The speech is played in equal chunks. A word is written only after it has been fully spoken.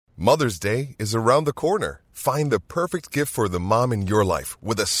Mother's Day is around the corner. Find the perfect gift for the mom in your life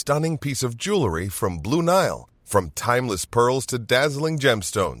with a stunning piece of jewelry from Blue Nile. From timeless pearls to dazzling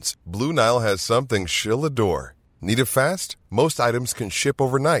gemstones, Blue Nile has something she'll adore. Need it fast? Most items can ship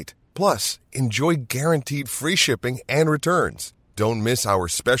overnight. Plus, enjoy guaranteed free shipping and returns. Don't miss our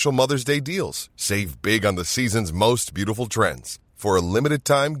special Mother's Day deals. Save big on the season's most beautiful trends. For a limited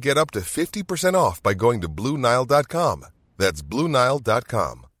time, get up to 50% off by going to BlueNile.com. That's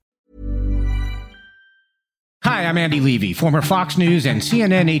BlueNile.com. Hi, I'm Andy Levy, former Fox News and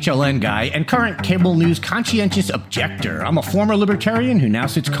CNN HLN guy and current cable news conscientious objector. I'm a former libertarian who now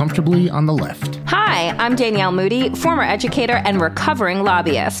sits comfortably on the left. Hi, I'm Danielle Moody, former educator and recovering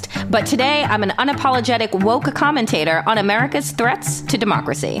lobbyist. But today, I'm an unapologetic woke commentator on America's threats to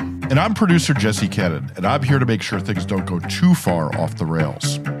democracy. And I'm producer Jesse Cannon, and I'm here to make sure things don't go too far off the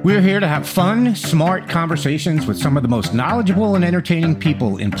rails. We're here to have fun, smart conversations with some of the most knowledgeable and entertaining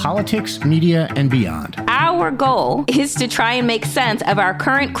people in politics, media, and beyond. Our goal is to try and make sense of our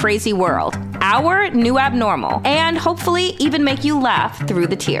current crazy world, our new abnormal, and hopefully even make you laugh through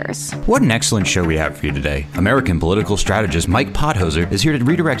the tears. What an excellent show we have for you today. American political strategist Mike Pothoser is here to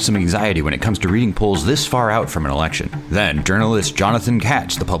redirect some anxiety when it comes to reading polls this far out from an election. Then, journalist Jonathan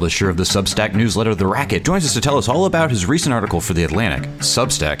Katz, the publisher of the Substack newsletter The Racket, joins us to tell us all about his recent article for The Atlantic,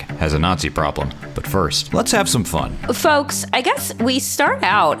 Substack Has a Nazi Problem. But first, let's have some fun. Folks, I guess we start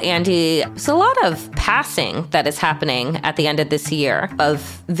out, Andy, there's a lot of passing that is happening at the end of this year of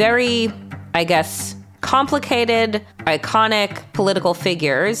very, I guess, complicated, iconic political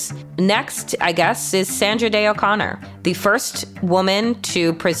figures. Next, I guess, is Sandra Day O'Connor, the first woman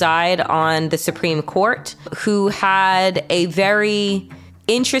to preside on the Supreme Court, who had a very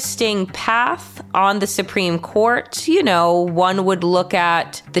interesting path on the Supreme Court. You know, one would look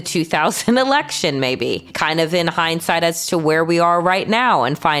at the 2000 election, maybe, kind of in hindsight as to where we are right now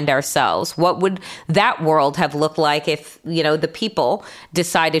and find ourselves. What would that world have looked like if, you know, the people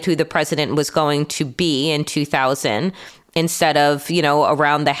decided who the president was going to be in 2000? Instead of, you know,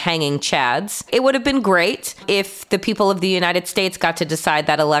 around the hanging chads. It would have been great if the people of the United States got to decide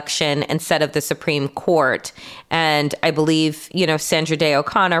that election instead of the Supreme Court. And I believe, you know, Sandra Day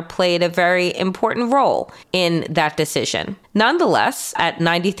O'Connor played a very important role in that decision. Nonetheless, at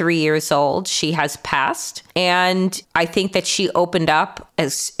 93 years old, she has passed. And I think that she opened up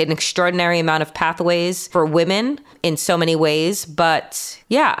as an extraordinary amount of pathways for women in so many ways. But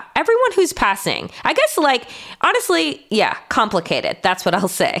yeah, everyone who's passing, I guess, like, honestly, yeah, complicated. That's what I'll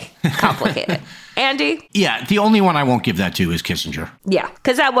say. Complicated. Andy? Yeah, the only one I won't give that to is Kissinger. Yeah,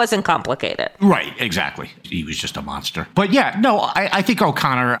 because that wasn't complicated. Right, exactly. He was just a monster. But yeah, no, I think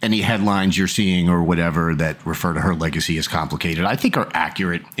O'Connor, any headlines you're seeing or whatever that refer to her legacy as complicated, I think are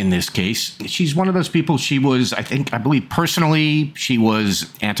accurate in this case. She's one of those people, she was, I believe personally, she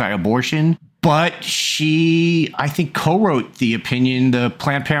was anti-abortion. But she, I think, co-wrote the opinion, the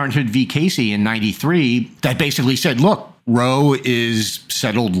Planned Parenthood v. Casey in 93, that basically said, look, Roe is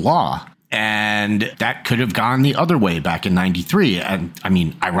settled law. And that could have gone the other way back in 93. And I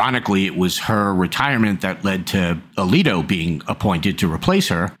mean, ironically, it was her retirement that led to Alito being appointed to replace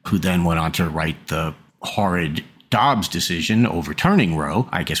her, who then went on to write the horrid Dobbs decision overturning Roe.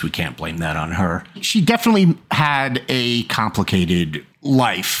 I guess we can't blame that on her. She definitely had a complicated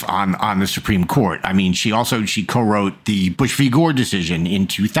life on the Supreme Court. I mean, she co-wrote the Bush v. Gore decision in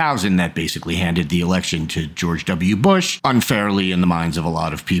 2000 that basically handed the election to George W. Bush unfairly in the minds of a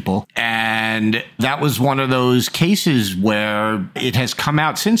lot of people. And that was one of those cases where it has come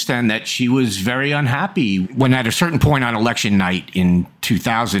out since then that she was very unhappy when at a certain point on election night in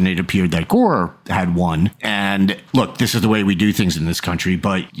 2000, it appeared that Gore had won. And look, this is the way we do things in this country,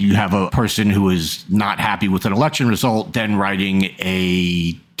 but you have a person who is not happy with an election result, then writing a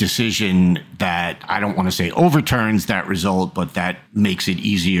decision that I don't want to say overturns that result, but that makes it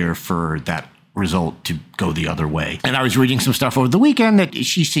easier for that result to go the other way. And I was reading some stuff over the weekend that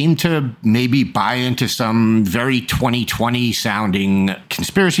she seemed to maybe buy into some very 2020 sounding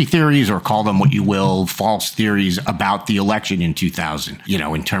conspiracy theories, or call them what you will, false theories about the election in 2000, you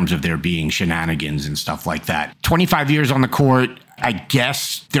know, in terms of there being shenanigans and stuff like that. 25 years on the court. I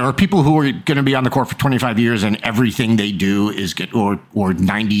guess there are people who are going to be on the court for 25 years and everything they do is good, or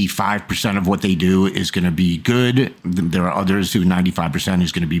 95% of what they do is going to be good. There are others who 95%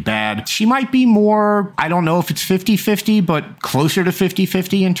 is going to be bad. She might be more, I don't know if it's 50-50, but closer to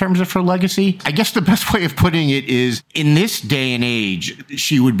 50-50 in terms of her legacy. I guess the best way of putting it is, in this day and age,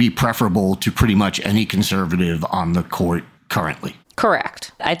 she would be preferable to pretty much any conservative on the court currently.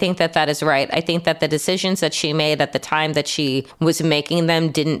 Correct. I think that that is right. I think that the decisions that she made at the time that she was making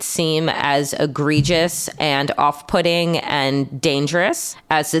them didn't seem as egregious and off-putting and dangerous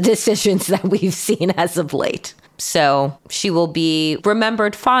as the decisions that we've seen as of late. So she will be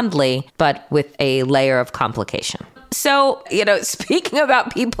remembered fondly, but with a layer of complication. So, speaking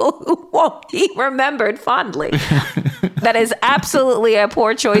about people who won't be remembered fondly, that is absolutely a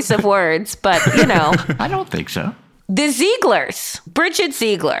poor choice of words, but, I don't think so. The Zieglers, Bridget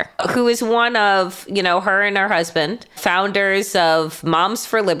Ziegler, who is one of, her and her husband, founders of Moms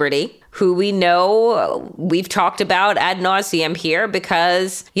for Liberty, who we know we've talked about ad nauseum here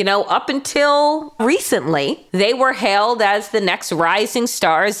because, up until recently, they were hailed as the next rising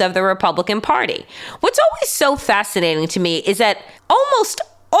stars of the Republican Party. What's always so fascinating to me is that almost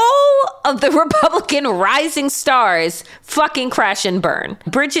all of the Republican rising stars fucking crash and burn.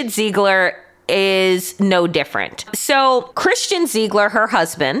 Bridget Ziegler is no different. So Christian Ziegler, her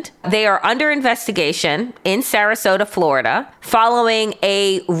husband, they are under investigation in Sarasota, Florida, following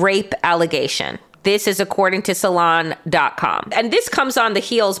a rape allegation. This is according to Salon.com. And this comes on the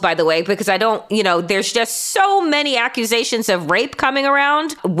heels, by the way, because there's just so many accusations of rape coming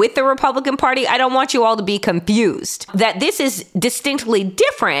around with the Republican Party. I don't want you all to be confused that this is distinctly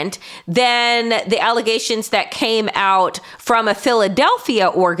different than the allegations that came out from a Philadelphia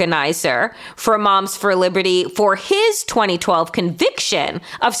organizer for Moms for Liberty for his 2012 conviction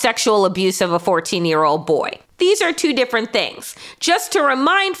of sexual abuse of a 14-year-old boy. These are two different things. Just to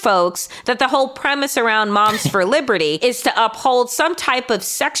remind folks that the whole premise around Moms for Liberty is to uphold some type of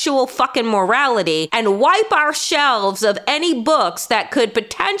sexual fucking morality and wipe our shelves of any books that could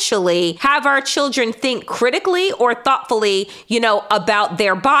potentially have our children think critically or thoughtfully, about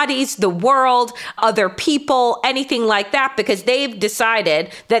their bodies, the world, other people, anything like that, because they've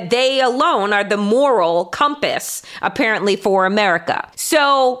decided that they alone are the moral compass, apparently, for America.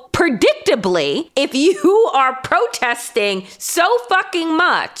 So, predictably, if you are protesting so fucking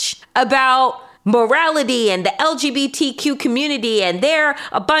much about morality and the LGBTQ community and they're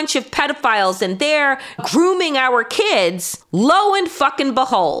a bunch of pedophiles and they're grooming our kids, lo and fucking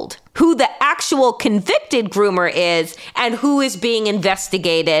behold, who the actual convicted groomer is and who is being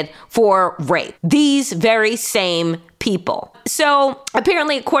investigated for rape. These very same people. So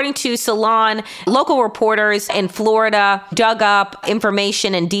apparently, according to Salon, local reporters in Florida dug up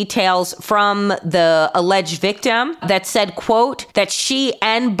information and details from the alleged victim that said, quote, that she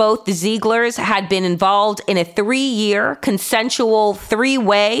and both the Zieglers had been involved in a 3-year consensual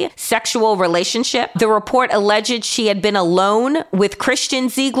 3-way sexual relationship. The report alleged she had been alone with Christian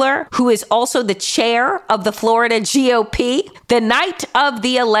Ziegler, who is also the chair of the Florida GOP, the night of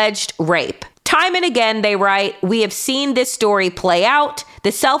the alleged rape. Time and again, they write, we have seen this story play out.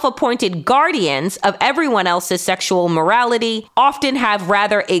 The self-appointed guardians of everyone else's sexual morality often have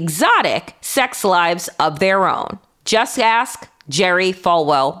rather exotic sex lives of their own. Just ask Jerry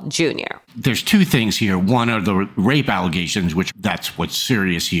Falwell Jr. There's two things here. One are the rape allegations, which that's what's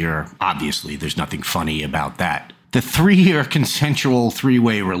serious here. Obviously, there's nothing funny about that. The 3-year consensual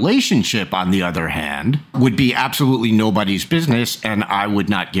 3-way relationship, on the other hand, would be absolutely nobody's business, and I would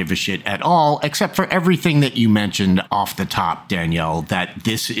not give a shit at all, except for everything that you mentioned off the top, Danielle, that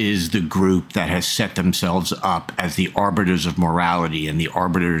this is the group that has set themselves up as the arbiters of morality and the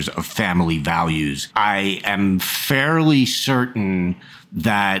arbiters of family values. I am fairly certain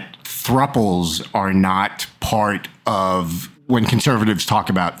that thruples are not part of... When conservatives talk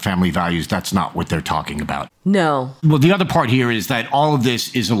about family values, that's not what they're talking about. No. Well, the other part here is that all of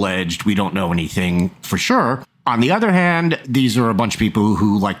this is alleged. We don't know anything for sure. On the other hand, these are a bunch of people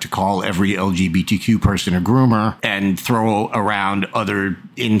who like to call every LGBTQ person a groomer and throw around other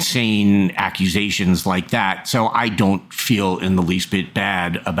insane accusations like that. So I don't feel in the least bit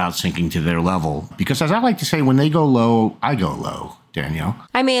bad about sinking to their level. Because as I like to say, when they go low, I go low. Danielle?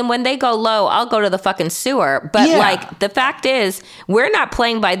 I mean, when they go low, I'll go to the fucking sewer. But the fact is, we're not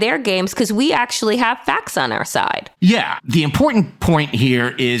playing by their games because we actually have facts on our side. Yeah. The important point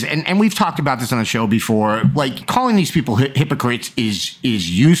here is, and we've talked about this on the show before, like calling these people hypocrites is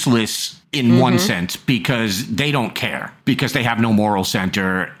useless in one sense, because they don't care, because they have no moral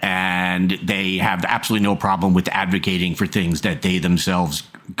center and they have absolutely no problem with advocating for things that they themselves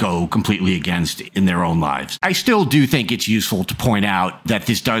go completely against in their own lives. I still do think it's useful to point out that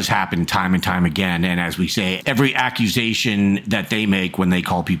this does happen time and time again. And as we say, every accusation that they make when they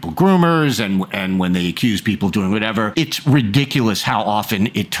call people groomers and when they accuse people of doing whatever, it's ridiculous how often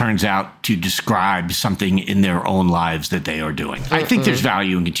it turns out to describe something in their own lives that they are doing. I think there's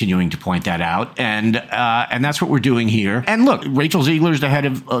value in continuing to point that out. And that's what we're doing here. And look, Rachel Ziegler is the head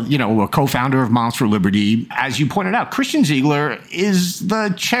of, a co-founder of Moms for Liberty. As you pointed out, Christian Ziegler is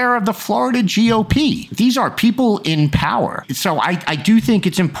the chair of the Florida GOP. These are people in power. So I do think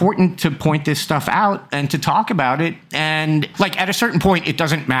it's important to point this stuff out and to talk about it. And like at a certain point, it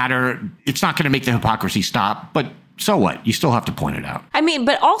doesn't matter. It's not going to make the hypocrisy stop, but so what? You still have to point it out. I mean,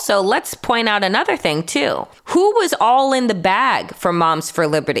 but also let's point out another thing too. Who was all in the bag for Moms for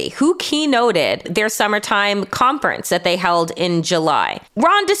Liberty? Who keynoted their summertime conference that they held in July?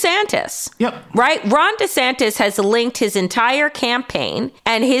 Ron DeSantis. Yep. Right? Ron DeSantis has linked his entire campaign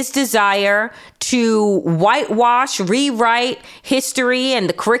and his desire to whitewash, rewrite history and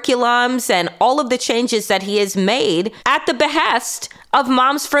the curriculums and all of the changes that he has made at the behest of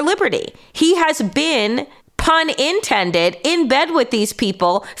Moms for Liberty. He has been, pun intended, in bed with these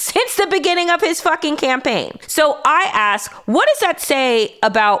people since the beginning of his fucking campaign. So I ask, what does that say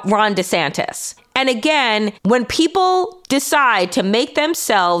about Ron DeSantis? And again, when people decide to make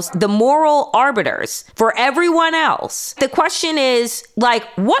themselves the moral arbiters for everyone else, the question is, like,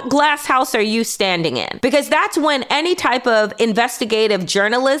 what glass house are you standing in? Because that's when any type of investigative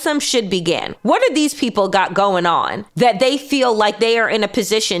journalism should begin. What do these people got going on that they feel like they are in a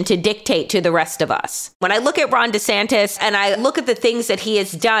position to dictate to the rest of us? When I look at Ron DeSantis and I look at the things that he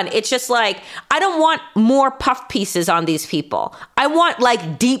has done, it's just like, I don't want more puff pieces on these people. I want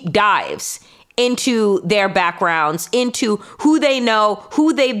like deep dives into their backgrounds, into who they know,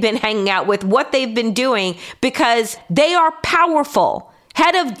 who they've been hanging out with, what they've been doing, because they are powerful.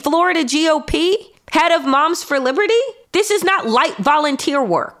 Head of Florida GOP, head of Moms for Liberty. This is not light volunteer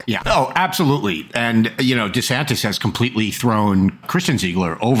work. Yeah. Oh, absolutely. And, DeSantis has completely thrown Christian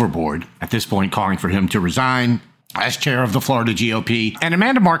Ziegler overboard at this point, calling for him to resign as chair of the Florida GOP. And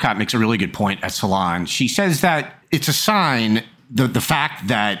Amanda Marcotte makes a really good point at Salon. She says that it's a sign, the fact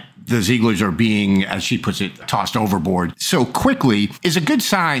that the Zieglers are being, as she puts it, tossed overboard so quickly is a good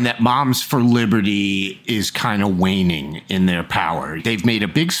sign that Moms for Liberty is kind of waning in their power. They've made a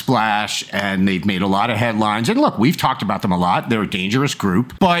big splash and they've made a lot of headlines. And look, we've talked about them a lot. They're a dangerous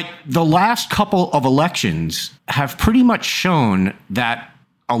group. But the last couple of elections have pretty much shown that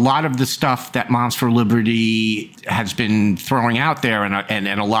a lot of the stuff that Moms for Liberty has been throwing out there and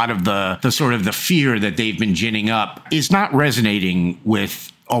a lot of the sort of the fear that they've been ginning up is not resonating with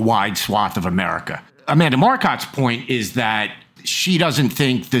a wide swath of America. Amanda Marcotte's point is that she doesn't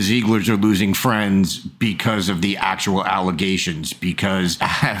think the Zieglers are losing friends because of the actual allegations. Because,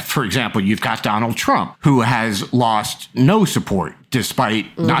 for example, you've got Donald Trump, who has lost no support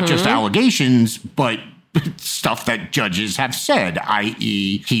despite not just allegations, but stuff that judges have said,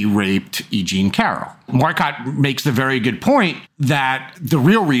 i.e. he raped E. Jean Carroll. Marcotte makes the very good point that the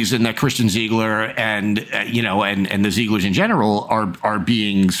real reason that Christian Ziegler and the Zieglers in general are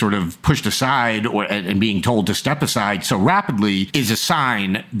being sort of pushed aside and being told to step aside so rapidly is a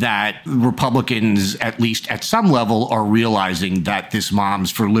sign that Republicans, at least at some level, are realizing that this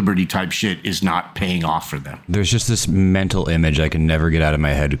Moms for Liberty type shit is not paying off for them. There's just this mental image I can never get out of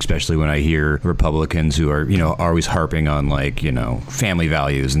my head, especially when I hear Republicans who are, always harping on family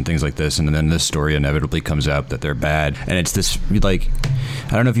values and things like this. And then this story inevitably comes out that they're bad. And it's this, I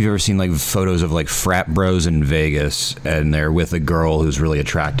don't know if you've ever seen photos of frat bros in Vegas and they're with a girl who's really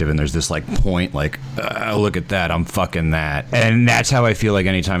attractive and there's this point look at that, I'm fucking that. And that's how I feel like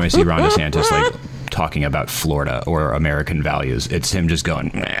anytime I see Ron DeSantis talking about Florida or American values. It's him just going,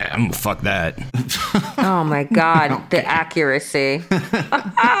 fuck that. Oh my God, the accuracy.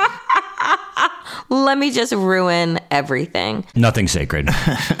 Let me just ruin everything. Nothing sacred.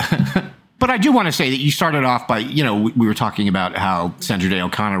 But I do want to say that you started off by, we were talking about how Sandra Day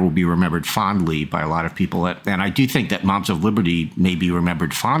O'Connor will be remembered fondly by a lot of people. And I do think that Moms of Liberty may be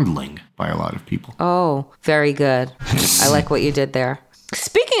remembered fondling by a lot of people. Oh, very good. I like what you did there.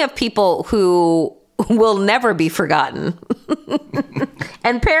 Speaking of people who will never be forgotten,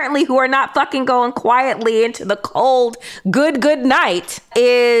 and apparently who are not fucking going quietly into the cold, good night,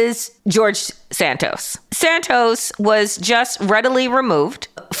 is George Santos. Santos was just readily removed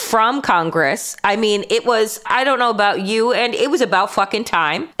from Congress. I mean, it was, I don't know about you, and it was about fucking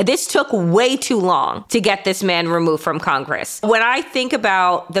time. This took way too long to get this man removed from Congress. When I think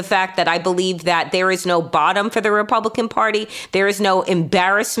about the fact that I believe that there is no bottom for the Republican Party, there is no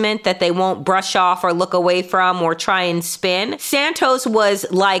embarrassment that they won't brush off or look away from or try and spin, Santos was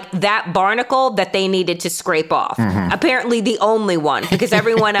like that barnacle that they needed to scrape off. Apparently the only one, because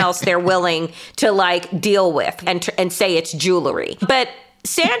everyone else they're willing to like deal with and say it's jewelry. But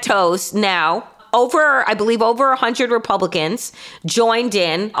Santos now, I believe over 100 Republicans joined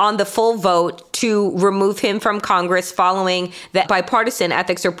in on the full vote to remove him from Congress following that bipartisan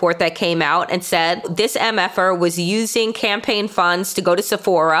ethics report that came out and said this MFer was using campaign funds to go to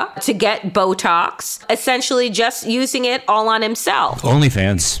Sephora to get Botox, essentially just using it all on himself.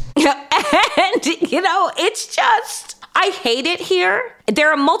 OnlyFans. And, it's just, I hate it here.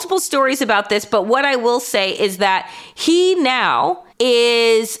 There are multiple stories about this, but what I will say is that he now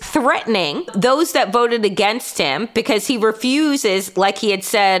is threatening those that voted against him because he refuses, like he had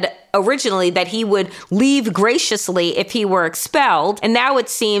said originally, that he would leave graciously if he were expelled. And now it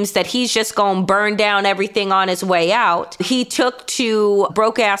seems that he's just going to burn down everything on his way out. He took to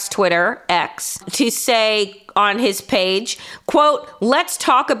broke-ass Twitter, X, to say on his page, quote, "Let's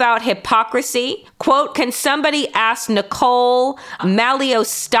talk about hypocrisy." Quote, "Can somebody ask Nicole Malio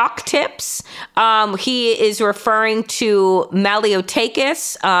stock tips?" He is referring to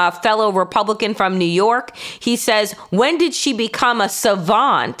Maliotakis, a fellow Republican from New York. He says, "When did she become a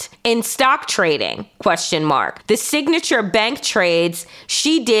savant in stock trading?" Question mark. "The signature bank trades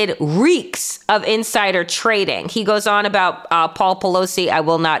she did reeks of insider trading." He goes on about Paul Pelosi. I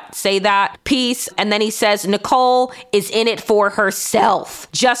will not say that piece. And then he says, "Nicole is in it for herself.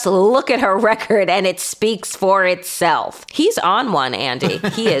 Just look at her record and it speaks for itself." He's on one, Andy.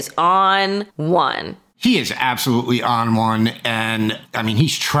 He is on one. He is absolutely on one. And I mean,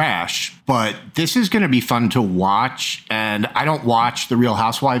 he's trash, but this is going to be fun to watch. And I don't watch the Real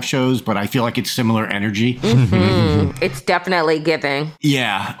Housewives shows, but I feel like it's similar energy. It's definitely giving.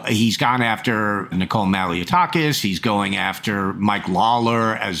 Yeah. He's gone after Nicole Maliotakis. He's going after Mike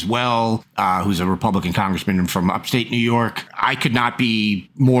Lawler as well, who's a Republican congressman from upstate New York. I could not be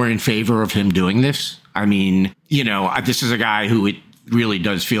more in favor of him doing this. I mean, this is a guy who it really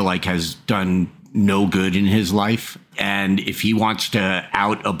does feel like has done no good in his life. And if he wants to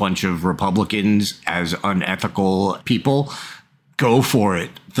out a bunch of Republicans as unethical people, go for it.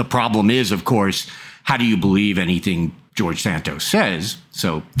 The problem is, of course, how do you believe anything George Santos says?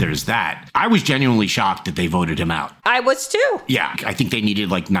 So there's that. I was genuinely shocked that they voted him out. I was too. Yeah, I think they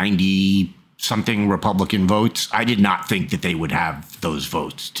needed like 90-something Republican votes. I did not think that they would have those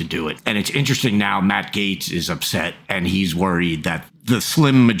votes to do it. And it's interesting now, Matt Gaetz is upset and he's worried that the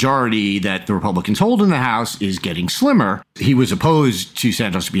slim majority that the Republicans hold in the House is getting slimmer. He was opposed to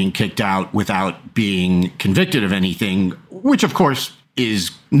Santos being kicked out without being convicted of anything, which of course is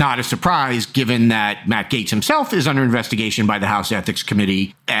not a surprise given that Matt Gaetz himself is under investigation by the House Ethics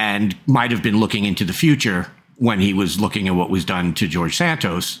Committee and might have been looking into the future when he was looking at what was done to George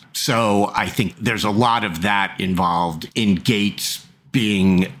Santos. So I think there's a lot of that involved in Gaetz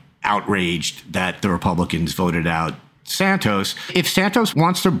being outraged that the Republicans voted out Santos. If Santos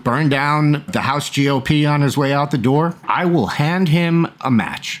wants to burn down the House GOP on his way out the door, I will hand him a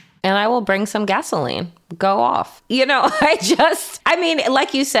match. And I will bring some gasoline. Go off. I mean,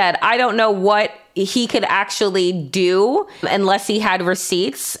 like you said, I don't know what he could actually do unless he had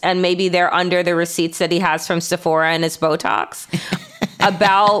receipts, and maybe they're under the receipts that he has from Sephora and his Botox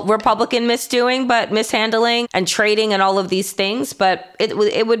about Republican mishandling and trading and all of these things. But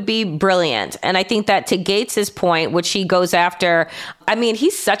it would be brilliant. And I think that to Gates's point, which he goes after, I mean,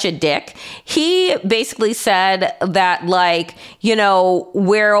 he's such a dick. He basically said that, we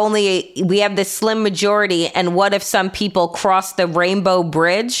have this slim majority, and what if some people cross the Rainbow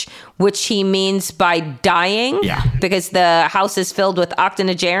Bridge, which he means by dying, because the House is filled with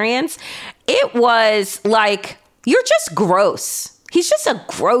octogenarians. It was like, you're just gross. He's just a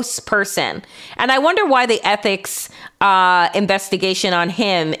gross person. And I wonder why the ethics investigation on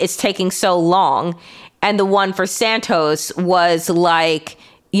him is taking so long. And the one for Santos was like,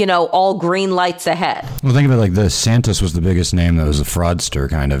 all green lights ahead. Well, think of it like this. Santos was the biggest name that was a fraudster,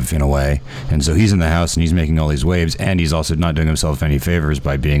 kind of, in a way. And so he's in the House and he's making all these waves, and he's also not doing himself any favors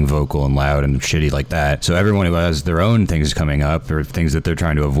by being vocal and loud and shitty like that. So everyone who has their own things coming up or things that they're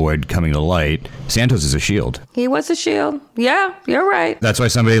trying to avoid coming to light, Santos is a shield. He was a shield. Yeah, you're right. That's why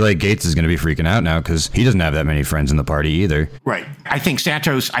somebody like Gaetz is going to be freaking out now, because he doesn't have that many friends in the party either. Right. I think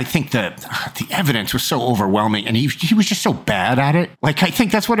Santos, the evidence was so overwhelming, and he was just so bad at it. Like, I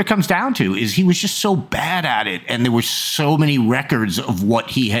think that's that's what it comes down to, is he was just so bad at it. And there were so many records of what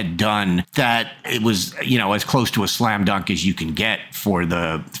he had done that it was, as close to a slam dunk as you can get for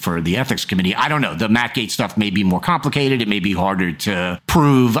the ethics committee. I don't know. The Matt Gaetz stuff may be more complicated. It may be harder to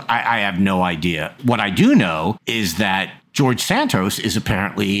prove. I have no idea. What I do know is that George Santos is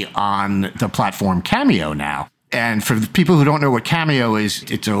apparently on the platform Cameo now. And for the people who don't know what Cameo is,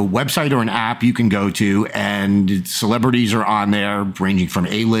 it's a website or an app you can go to, and celebrities are on there ranging from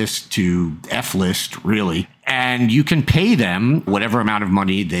A-list to F-list, really. And you can pay them whatever amount of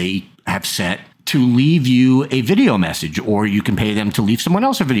money they have set to leave you a video message, or you can pay them to leave someone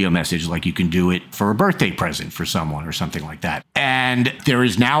else a video message, like you can do it for a birthday present for someone or something like that. And there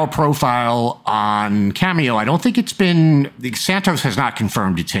is now a profile on Cameo. I don't think Santos has not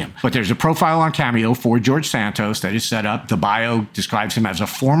confirmed it's him, but there's a profile on Cameo for George Santos that is set up. The bio describes him as a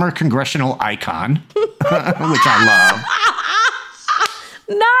former congressional icon, which I love.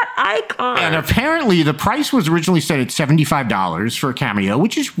 Not icon. And apparently the price was originally set at $75 for a Cameo,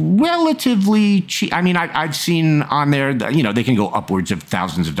 which is relatively cheap. I mean, I've seen on there, they can go upwards of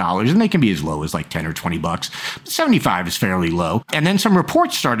thousands of dollars, and they can be as low as like 10 or 20 bucks. But 75 is fairly low. And then some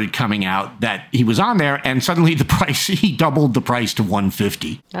reports started coming out that he was on there, and suddenly he doubled the price to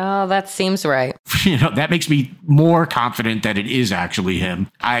 $150. Oh, that seems right. That makes me more confident that it is actually him.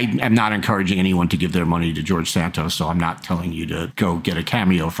 I am not encouraging anyone to give their money to George Santos, so I'm not telling you to go get a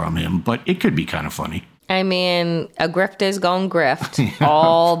Cameo from him, but it could be kind of funny. I mean, a grifter's gonna grift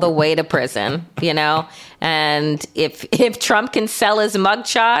all the way to prison, And if Trump can sell his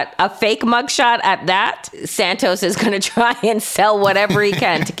mugshot, a fake mugshot at that, Santos is going to try and sell whatever he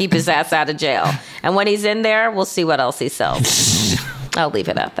can to keep his ass out of jail. And when he's in there, we'll see what else he sells. I'll leave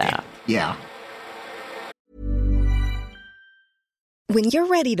it at that. Yeah. When you're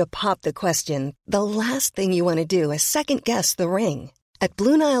ready to pop the question, the last thing you want to do is second-guess the ring. At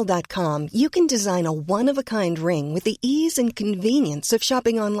BlueNile.com, you can design a one-of-a-kind ring with the ease and convenience of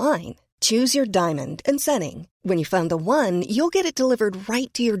shopping online. Choose your diamond and setting. When you find the one, you'll get it delivered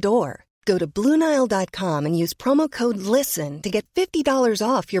right to your door. Go to BlueNile.com and use promo code LISTEN to get $50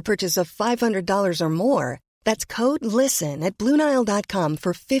 off your purchase of $500 or more. That's code LISTEN at BlueNile.com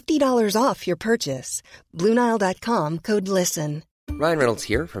for $50 off your purchase. BlueNile.com, code LISTEN. Ryan Reynolds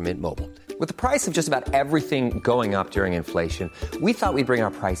here from Mint Mobile. With the price of just about everything going up during inflation, we thought we'd bring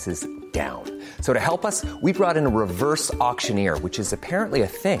our prices down. So to help us, we brought in a reverse auctioneer, which is apparently a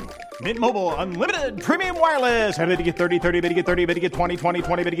thing. Mint Mobile Unlimited Premium Wireless. How to get 30, 30, bit to get 30, bit to get 20, 20,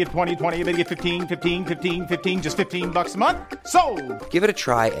 20, bit to get 20, 20, bit to get 15, 15, 15, 15, just $15 a month? Sold! Give it a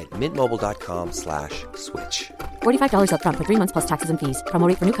try at mintmobile.com/switch. $45 up front for 3 months plus taxes and fees. Promo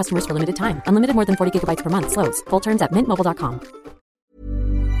rate for new customers for limited time. Unlimited more than 40 gigabytes per month. Slows full terms at mintmobile.com.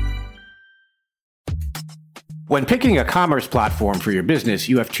 When picking a commerce platform for your business,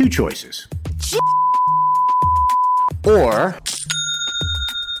 you have two choices. Or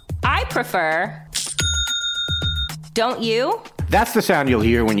I prefer. Don't you? That's the sound you'll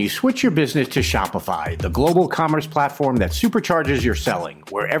hear when you switch your business to Shopify, the global commerce platform that supercharges your selling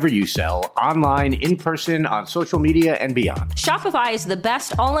wherever you sell, online, in person, on social media, and beyond. Shopify is the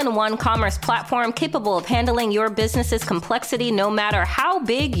best all-in-one commerce platform capable of handling your business's complexity no matter how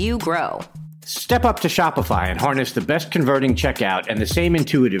big you grow. Step up to Shopify and harness the best converting checkout and the same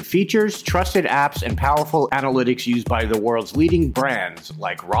intuitive features, trusted apps, and powerful analytics used by the world's leading brands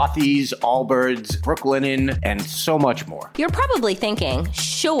like Rothy's, Allbirds, Brooklinen, and so much more. You're probably thinking,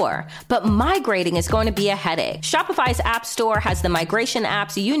 sure, but migrating is going to be a headache. Shopify's App Store has the migration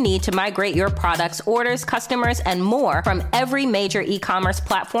apps you need to migrate your products, orders, customers, and more from every major e-commerce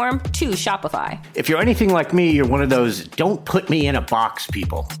platform to Shopify. If you're anything like me, you're one of those don't put me in a box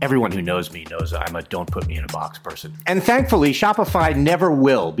people. Everyone who knows me knows I'm a don't put me in a box person. And thankfully, Shopify never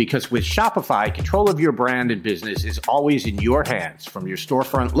will, because with Shopify, control of your brand and business is always in your hands, from your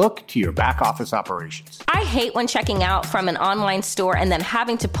storefront look to your back office operations. I hate when checking out from an online store and then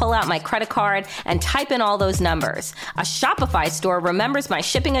having to pull out my credit card and type in all those numbers. A Shopify store remembers my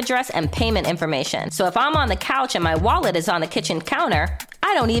shipping address and payment information. So if I'm on the couch and my wallet is on the kitchen counter,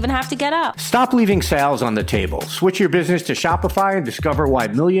 I don't even have to get up. Stop leaving sales on the table. Switch your business to Shopify and discover why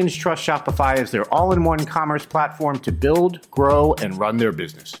millions trust Shopify as their all-in-one commerce platform to build, grow, and run their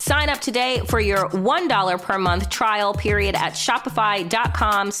business. Sign up today for your $1 per month trial period at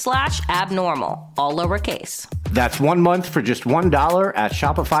shopify.com/abnormal, all lowercase. That's 1 month for just $1 at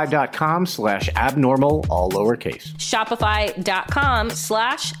shopify.com/abnormal, all lowercase.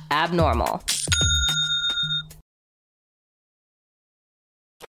 Shopify.com/abnormal.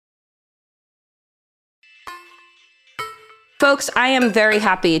 Folks, I am very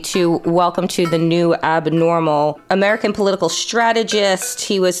happy to welcome to the new abnormal American political strategist.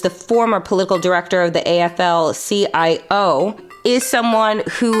 He was the former political director of the AFL-CIO, is someone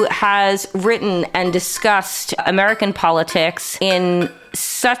who has written and discussed American politics in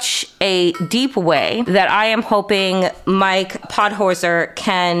such a deep way that I am hoping Mike Podhorzer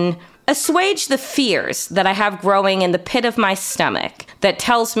can assuage the fears that I have growing in the pit of my stomach that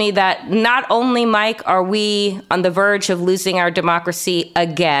tells me that not only, Mike, are we on the verge of losing our democracy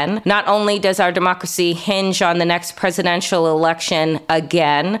again, not only does our democracy hinge on the next presidential election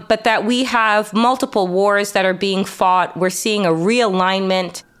again, but that we have multiple wars that are being fought. We're seeing a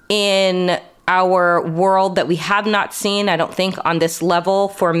realignment in our world that we have not seen, I don't think, on this level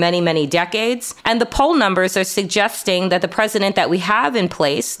for many, many decades. And the poll numbers are suggesting that the president that we have in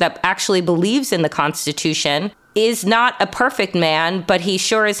place that actually believes in the Constitution is not a perfect man, but he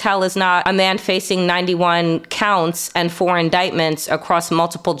sure as hell is not a man facing 91 counts and 4 indictments across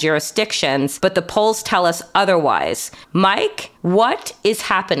multiple jurisdictions. But the polls tell us otherwise. Mike, what is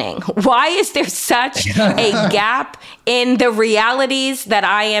happening? Why is there such a gap in the realities that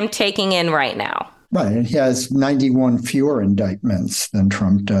I am taking in right now? Right. And he has 91 fewer indictments than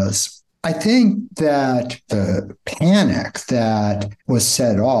Trump does. I think that the panic that was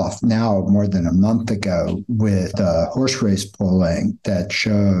set off now more than a month ago with horse race polling that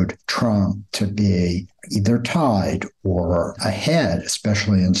showed Trump to be either tied or ahead,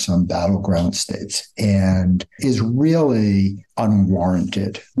 especially in some battleground states, and is really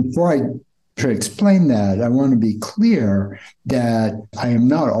unwarranted. Before I to explain that, I want to be clear that I am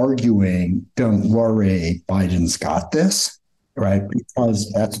not arguing, don't worry, Biden's got this. Right? Because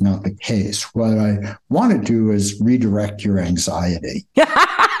that's not the case. What I want to do is redirect your anxiety.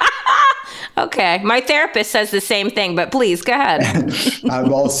 Okay. My therapist says the same thing, but please go ahead. I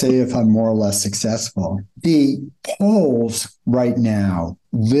will say if I'm more or less successful. The polls right now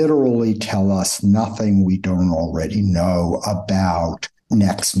literally tell us nothing we don't already know about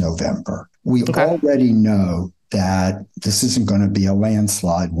next November. We already know that this isn't going to be a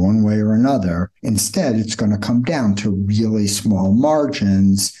landslide one way or another. Instead, it's going to come down to really small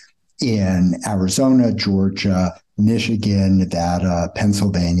margins in Arizona, Georgia, Michigan, Nevada,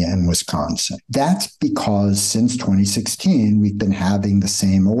 Pennsylvania, and Wisconsin. That's because since 2016, we've been having the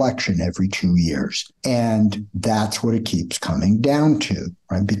same election every 2 years. And that's what it keeps coming down to,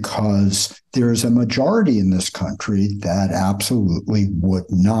 right? Because there's a majority in this country that absolutely would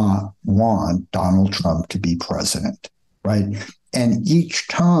not want Donald Trump to be president, right? And each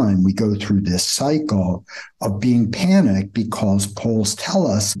time we go through this cycle of being panicked because polls tell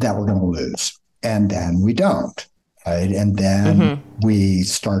us that we're going to lose, and then we don't. Right. And then we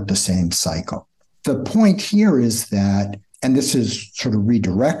start the same cycle. The point here is that, and this is sort of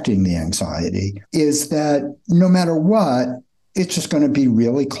redirecting the anxiety, is that no matter what, it's just going to be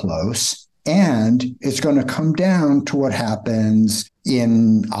really close. And it's going to come down to what happens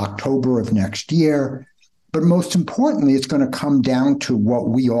in October of next year. But most importantly, it's going to come down to what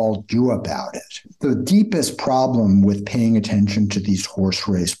we all do about it. The deepest problem with paying attention to these horse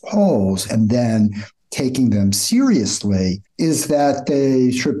race polls and then taking them seriously is that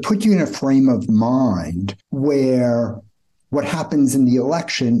they should put you in a frame of mind where what happens in the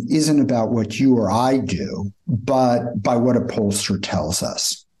election isn't about what you or I do, but by what a pollster tells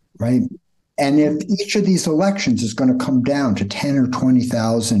us, right? And if each of these elections is going to come down to 10 or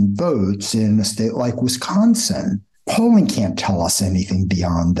 20,000 votes in a state like Wisconsin, polling can't tell us anything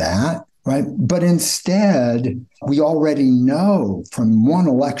beyond that. Right. But instead, we already know from one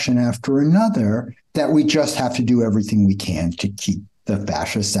election after another that we just have to do everything we can to keep the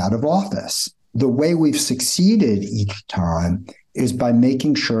fascists out of office. The way we've succeeded each time is by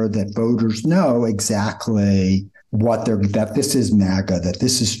making sure that voters know exactly that this is MAGA, that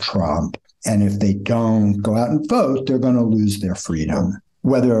this is Trump. And if they don't go out and vote, they're going to lose their freedom.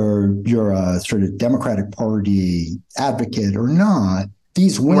 Whether you're a sort of Democratic Party advocate or not,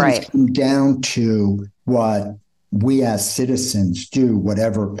 these wins come down to what we as citizens do,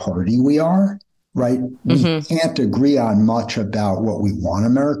 whatever party we are, right? We can't agree on much about what we want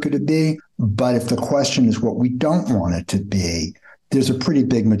America to be. But if the question is what we don't want it to be, there's a pretty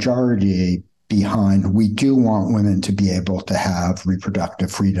big majority behind we do want women to be able to have reproductive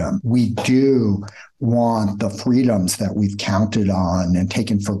freedom. We do want the freedoms that we've counted on and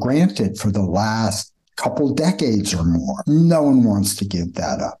taken for granted for the last couple decades or more. No one wants to give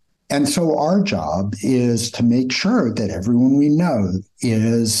that up. And so our job is to make sure that everyone we know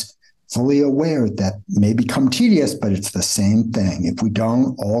is fully aware that may become tedious, but it's the same thing. If we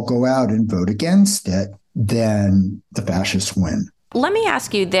don't all go out and vote against it, then the fascists win. Let me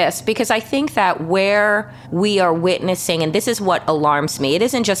ask you this, because I think that where we are witnessing, and this is what alarms me, it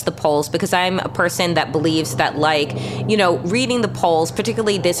isn't just the polls, because I'm a person that believes that, reading the polls,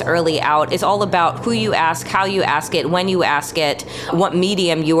 particularly this early out, is all about who you ask, how you ask it, when you ask it, what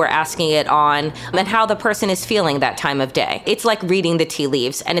medium you are asking it on, and how the person is feeling that time of day. It's like reading the tea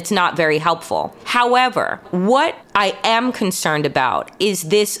leaves, and it's not very helpful. However, what I am concerned about is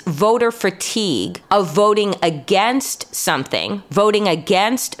this voter fatigue of voting against something, voting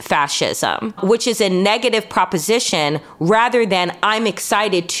against fascism, which is a negative proposition, rather than I'm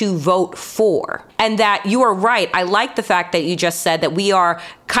excited to vote for. And that you are right. I like the fact that you just said that we are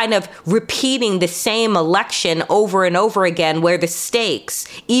kind of repeating the same election over and over again, where the stakes,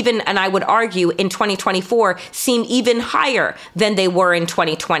 even, and I would argue in 2024, seem even higher than they were in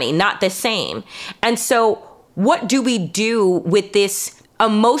 2020, not the same. And so what do we do with this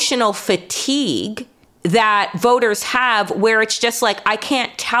emotional fatigue that voters have, where it's just like, I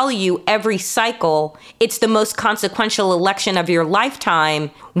can't tell you every cycle it's the most consequential election of your lifetime,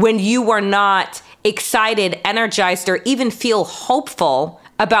 when you are not excited, energized, or even feel hopeful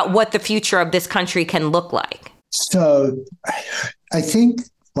about what the future of this country can look like? So I think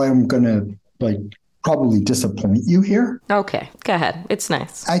I'm going to probably disappoint you here. Okay, go ahead. It's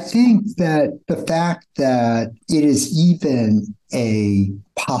nice. I think that the fact that it is even a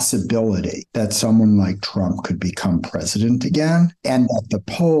possibility that someone like Trump could become president again, and that the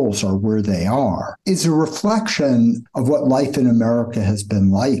polls are where they are, is a reflection of what life in America has been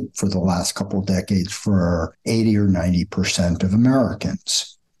like for the last couple of decades for 80 or 90% of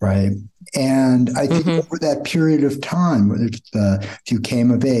Americans, right? And I think over that period of time, whether if you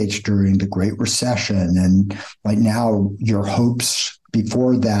came of age during the Great Recession, and right now your hopes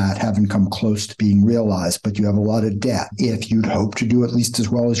before that haven't come close to being realized, but you have a lot of debt. If you'd hope to do at least as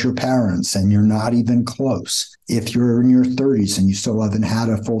well as your parents and you're not even close. If you're in your 30s and you still haven't had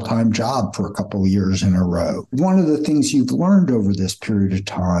a full-time job for a couple of years in a row. One of the things you've learned over this period of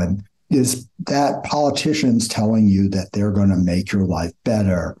time is that politicians telling you that they're going to make your life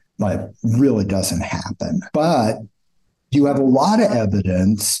better really doesn't happen. But you have a lot of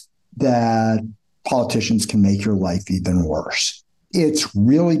evidence that politicians can make your life even worse. It's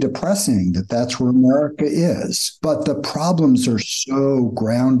really depressing that that's where America is. But the problems are so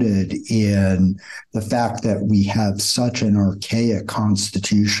grounded in the fact that we have such an archaic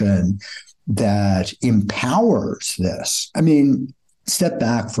constitution that empowers this. I mean, step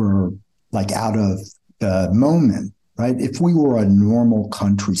back for out of the moment. Right? If we were a normal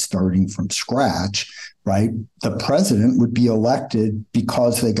country starting from scratch, right, the president would be elected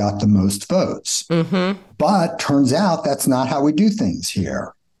because they got the most votes. But turns out that's not how we do things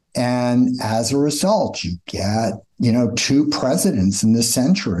here. And as a result, you get, two presidents in this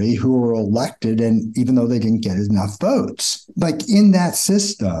century who were elected, and even though they didn't get enough votes, in that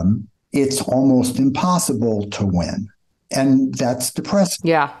system, it's almost impossible to win. And that's depressing.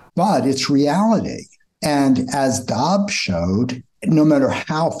 Yeah. But it's reality. And as Dobbs showed, no matter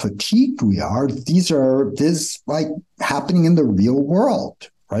how fatigued we are, this is happening in the real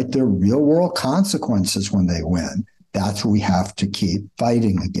world, right? There are real world consequences when they win. That's what we have to keep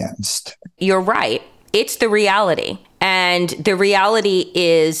fighting against. You're right. It's the reality. And the reality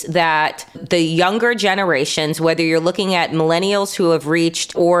is that the younger generations, whether you're looking at millennials who have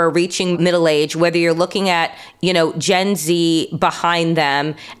reached or reaching middle age, whether you're looking at, Gen Z behind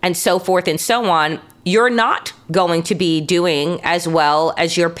them and so forth and so on, you're not going to be doing as well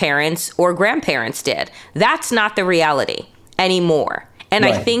as your parents or grandparents did. That's not the reality anymore. And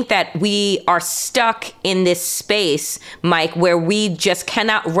right. I think that we are stuck in this space, Mike, where we just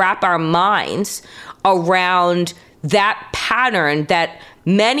cannot wrap our minds around that pattern that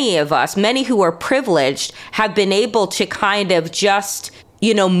many of us, many who are privileged, have been able to kind of just,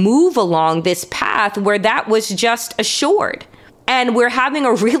 move along this path where that was just assured. And we're having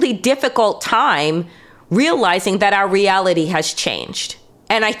a really difficult time realizing that our reality has changed.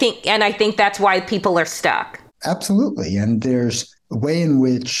 And I think that's why people are stuck. Absolutely. And there's a way in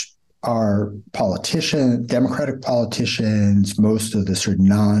which our Democratic politicians, most of the sort of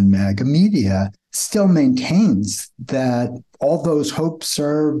non-MAGA media, still maintains that all those hopes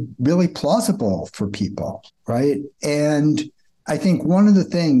are really plausible for people, right? And I think one of the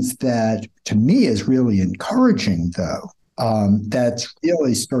things that to me is really encouraging, though, that's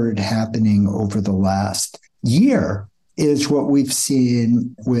really started happening over the last year is what we've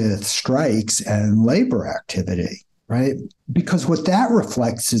seen with strikes and labor activity, right? Because what that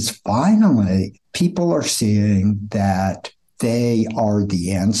reflects is finally people are seeing that they are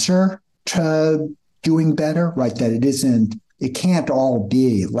the answer to doing better, right? That it isn't It can't all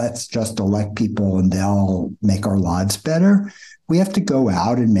be, let's just elect people and they'll make our lives better. We have to go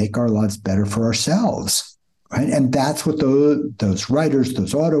out and make our lives better for ourselves. Right? And that's what those writers,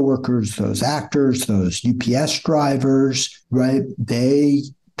 those auto workers, those actors, those UPS drivers, right? They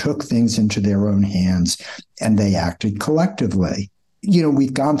took things into their own hands and they acted collectively.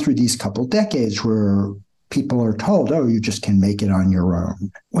 We've gone through these couple decades where people are told, oh, you just can make it on your own.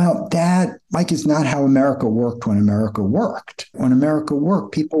 Well, that, Mike, is not how America worked when America worked. When America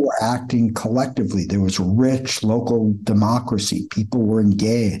worked, people were acting collectively. There was rich local democracy. People were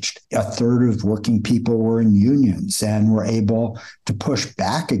engaged. A third of working people were in unions and were able to push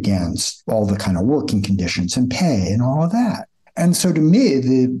back against all the kind of working conditions and pay and all of that. And so to me,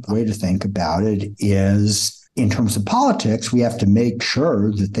 the way to think about it is, in terms of politics, we have to make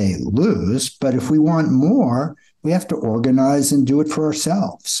sure that they lose. But if we want more, we have to organize and do it for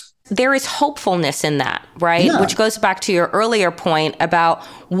ourselves. There is hopefulness in that, right? Yeah. Which goes back to your earlier point about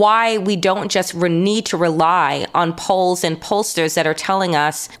why we don't just need to rely on polls and pollsters that are telling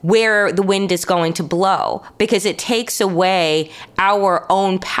us where the wind is going to blow, because it takes away our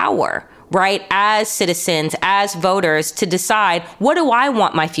own power, right, as citizens, as voters, to decide, what do I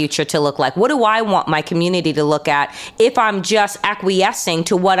want my future to look like? What do I want my community to look at if I'm just acquiescing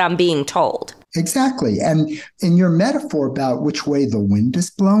to what I'm being told? Exactly. And in your metaphor about which way the wind is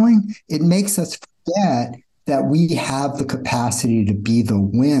blowing, it makes us forget that we have the capacity to be the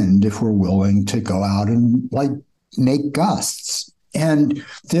wind if we're willing to go out and make gusts. And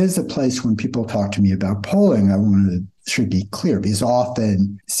there's a place when people talk to me about polling, should be clear, because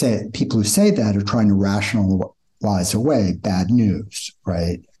often people who say that are trying to rationalize away bad news,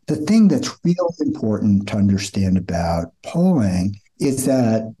 right? The thing that's really important to understand about polling is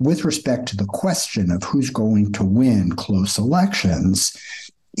that with respect to the question of who's going to win close elections,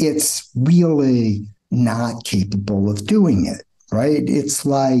 it's really not capable of doing it, right? It's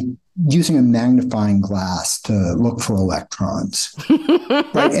like using a magnifying glass to look for electrons,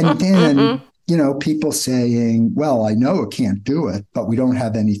 right? And then people saying, well, I know it can't do it, but we don't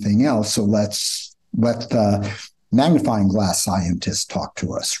have anything else. So let's let the magnifying glass scientists talk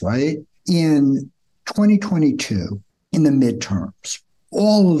to us, right? In 2022, in the midterms,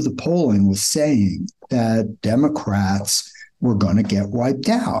 all of the polling was saying that Democrats were going to get wiped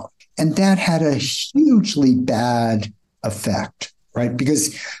out. And that had a hugely bad effect, right?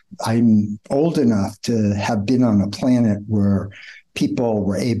 Because I'm old enough to have been on a planet where people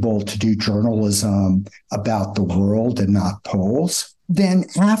were able to do journalism about the world and not polls. Then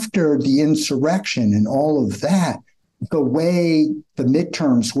after the insurrection and all of that, the way the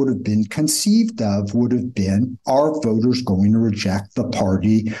midterms would have been conceived of would have been, are voters going to reject the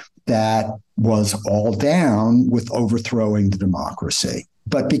party that was all down with overthrowing the democracy?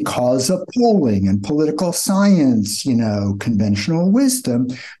 But because of polling and political science, conventional wisdom,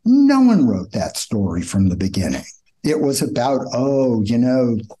 no one wrote that story from the beginning. It was about,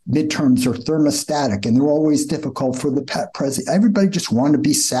 midterms are thermostatic and they're always difficult for the president. Everybody just wanted to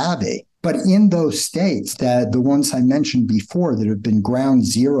be savvy. But in those states, that the ones I mentioned before that have been ground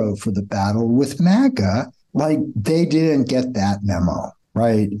zero for the battle with MAGA, they didn't get that memo,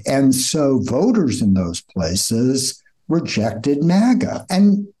 right? And so voters in those places rejected MAGA.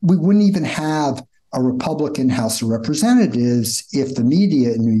 And we wouldn't even have a Republican House of Representatives if the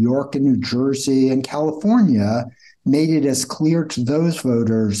media in New York and New Jersey and California made it as clear to those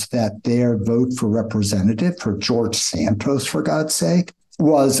voters that their vote for representative, for George Santos, for God's sake,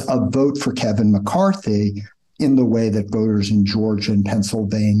 was a vote for Kevin McCarthy, in the way that voters in Georgia and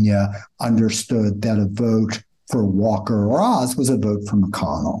Pennsylvania understood that a vote for Walker or Oz was a vote for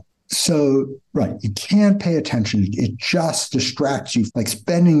McConnell. So, right, you can't pay attention. It just distracts you, like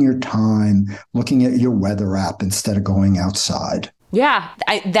spending your time looking at your weather app instead of going outside. Yeah,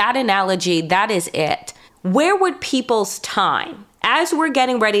 that analogy, that is it. Where would people's time, as we're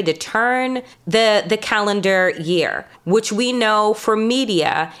getting ready to turn the calendar year, which we know for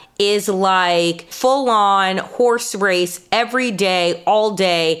media is like full-on horse race every day, all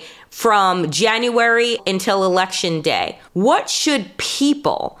day, from January until election day, what should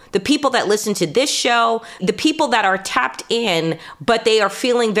people, the people that listen to this show, the people that are tapped in, but they are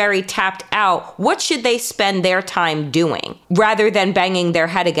feeling very tapped out, what should they spend their time doing rather than banging their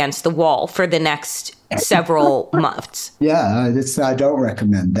head against the wall for the next several months? Yeah, I don't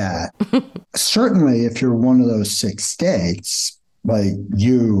recommend that. Certainly, if you're one of those 6 states,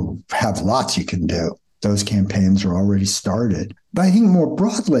 you have lots you can do. Those campaigns are already started. But I think more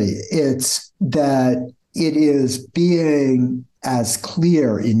broadly, it's that it is being as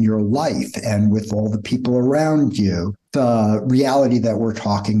clear in your life and with all the people around you, the reality that we're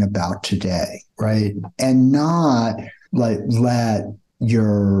talking about today, right? And not let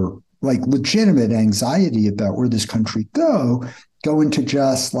your legitimate anxiety about where this country go into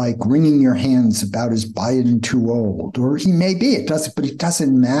just wringing your hands about is Biden too old, or he may be. But it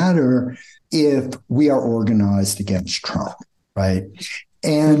doesn't matter if we are organized against Trump, right?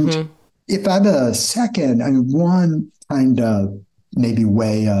 And if I have a second, one kind of maybe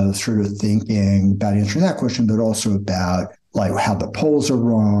way of sort of thinking about answering that question, but also about how the polls are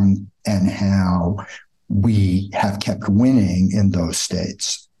wrong and how we have kept winning in those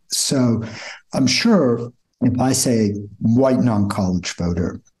states. So I'm sure if I say white non-college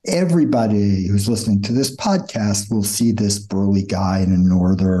voter, everybody who's listening to this podcast will see this burly guy in a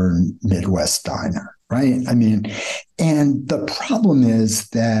northern Midwest diner, right? I mean, and the problem is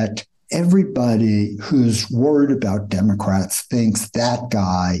that everybody who's worried about Democrats thinks that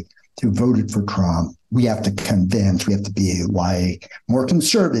guy who voted for Trump, we have to convince, we have to be more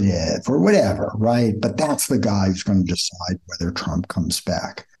conservative or whatever, right? But that's the guy who's going to decide whether Trump comes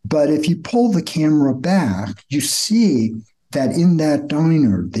back. But if you pull the camera back, you see that in that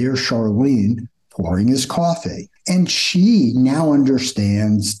diner, there's Charlene pouring his coffee. And she now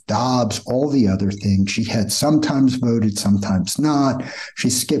understands Dobbs, all the other things. She had sometimes voted, sometimes not.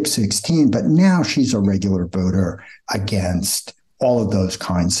 She skipped 16, but now she's a regular voter against all of those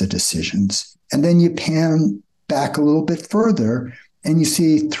kinds of decisions. And then you pan back a little bit further, and you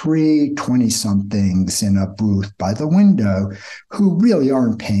see 3 20-somethings in a booth by the window who really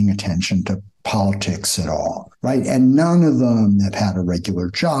aren't paying attention to politics at all, right? And none of them have had a regular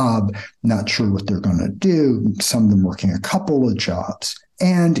job, not sure what they're going to do, some of them working a couple of jobs.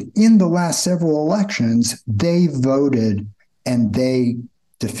 And in the last several elections, they voted and they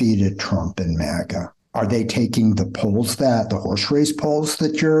defeated Trump and MAGA. Are they taking the horse race polls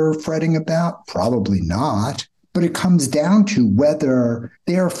that you're fretting about? Probably not. But it comes down to whether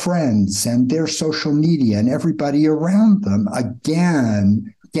their friends and their social media and everybody around them,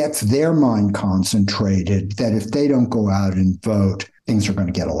 again, gets their mind concentrated that if they don't go out and vote, things are going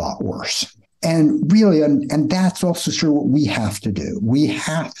to get a lot worse. And really, and that's also sort of what we have to do. We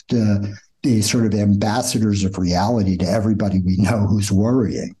have to be sort of ambassadors of reality to everybody we know who's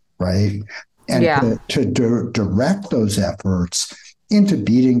worrying, right? And to direct those efforts into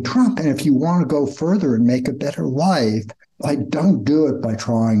beating Trump. And if you want to go further and make a better life, don't do it by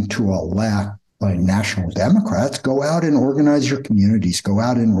trying to elect national Democrats. Go out and organize your communities. Go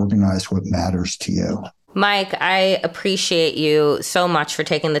out and organize what matters to you. Mike, I appreciate you so much for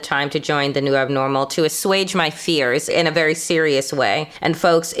taking the time to join The New Abnormal to assuage my fears in a very serious way. And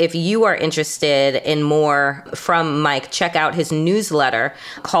folks, if you are interested in more from Mike, check out his newsletter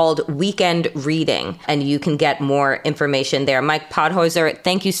called Weekend Reading, and you can get more information there. Mike Podhorzer,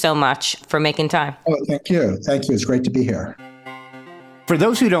 thank you so much for making time. Oh, thank you. Thank you. It's great to be here. For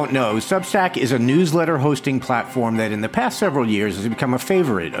those who don't know, Substack is a newsletter hosting platform that in the past several years has become a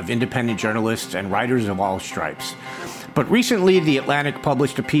favorite of independent journalists and writers of all stripes. But recently, The Atlantic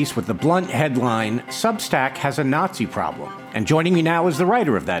published a piece with the blunt headline, Substack has a Nazi problem. And joining me now is the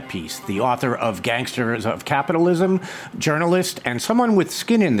writer of that piece, the author of Gangsters of Capitalism, journalist, and someone with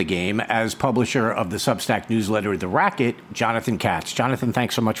skin in the game as publisher of the Substack newsletter The Racket, Jonathan Katz. Jonathan,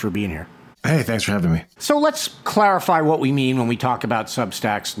 thanks so much for being here. Hey, thanks for having me. So let's clarify what we mean when we talk about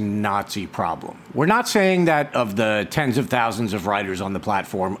Substack's Nazi problem. We're not saying that of the tens of thousands of writers on the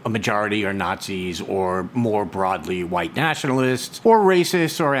platform, a majority are Nazis or more broadly white nationalists or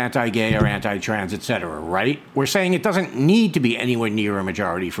racists or anti-gay or anti-trans, etc., right? We're saying it doesn't need to be anywhere near a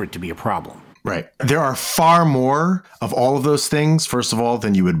majority for it to be a problem. Right. There are far more of all of those things, first of all,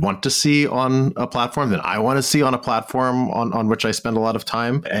 than you would want to see on a platform, than I want to see on a platform on which I spend a lot of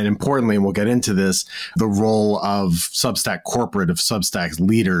time. And importantly, and we'll get into this, the role of Substack corporate, of Substack's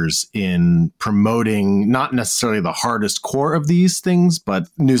leaders in promoting not necessarily the hardest core of these things, but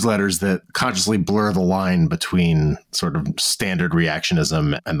newsletters that consciously blur the line between sort of standard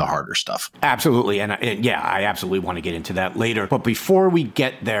reactionism and the harder stuff. Absolutely. And I absolutely want to get into that later. But before we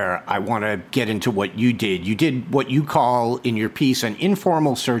get there, I want to get into what you did. You did what you call in your piece an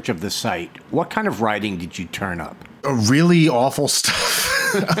informal search of the site. What kind of writing did you turn up? Really awful stuff.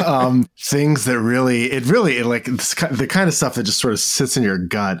 Things that the kind of stuff that just sort of sits in your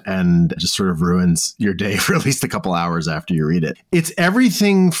gut and just sort of ruins your day for at least a couple hours after you read it. It's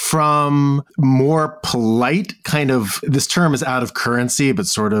everything from more polite kind of, this term is out of currency, but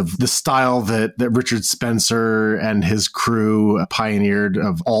sort of the style that Richard Spencer and his crew pioneered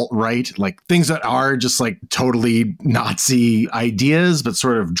of alt-right, like things that are just like totally Nazi ideas, but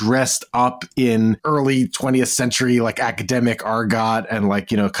sort of dressed up in early 20th century, like academic argot and like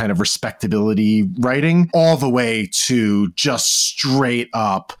like, kind of respectability writing, all the way to just straight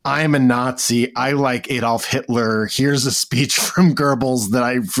up, I'm a Nazi, I like Adolf Hitler, here's a speech from Goebbels that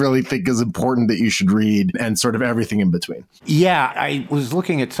I really think is important that you should read, and sort of everything in between. Yeah, I was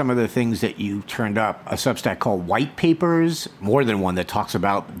looking at some of the things that you turned up, a Substack called White Papers, more than one that talks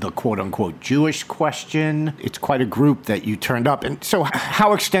about the quote-unquote Jewish question. It's quite a group that you turned up. And so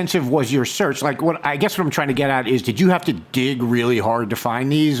how extensive was your search? Like, what I'm trying to get at is, did you have to dig really hard to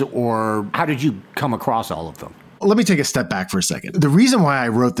find these, or how did you come across all of them? Let me take a step back for a second. The reason why I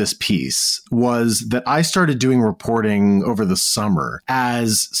wrote this piece was that I started doing reporting over the summer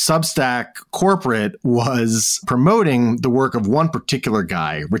as Substack corporate was promoting the work of one particular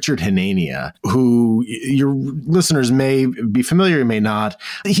guy, Richard Hanania, who your listeners may be familiar, may not.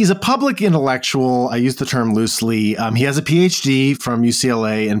 He's a public intellectual. I use the term loosely. He has a PhD from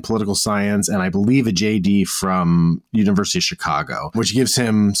UCLA in political science, and I believe a JD from University of Chicago, which gives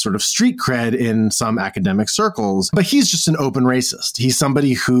him sort of street cred in some academic circles. But he's just an open racist. He's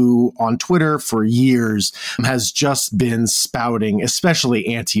somebody who on Twitter for years has just been spouting, especially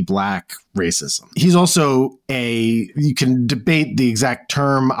anti-Black racism. He's also you can debate the exact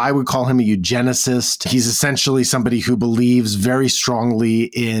term. I would call him a eugenicist. He's essentially somebody who believes very strongly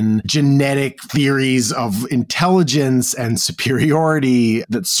in genetic theories of intelligence and superiority,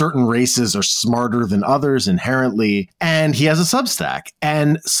 that certain races are smarter than others inherently. And he has a Substack,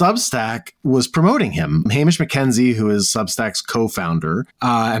 and Substack was promoting him. Hamish McKenzie, who is Substack's co-founder,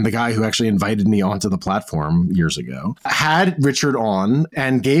 and the guy who actually invited me onto the platform years ago, had Richard on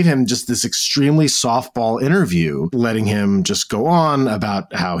and gave him just this extremely softball interview, letting him just go on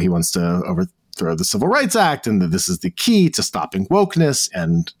about how he wants to overthrow the Civil Rights Act and that this is the key to stopping wokeness.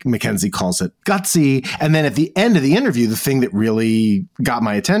 And McKenzie calls it gutsy. And then at the end of the interview, the thing that really got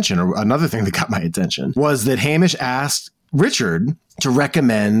my attention, or another thing that got my attention, was that Hamish asked Richard to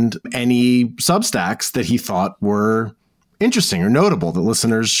recommend any Substacks that he thought were interesting or notable that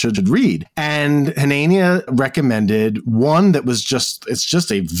listeners should read. And Hanania recommended one that was it's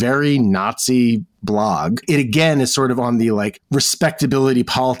just a very Nazi blog. It again is sort of on the like respectability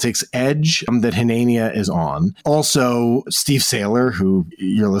politics edge that Hanania is on. Also, Steve Saylor, who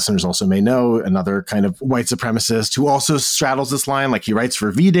your listeners also may know, another kind of white supremacist who also straddles this line. Like, he writes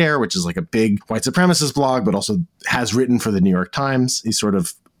for VDare, which is like a big white supremacist blog, but also has written for the New York Times. He sort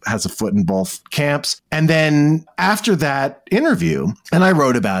of has a foot in both camps. And then after that interview, and I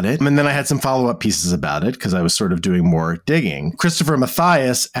wrote about it, and then I had some follow-up pieces about it because I was sort of doing more digging. Christopher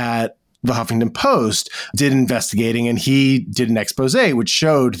Mathias at the Huffington Post did investigating, and he did an expose which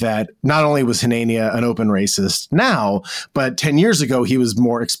showed that not only was Hanania an open racist now, but 10 years ago, he was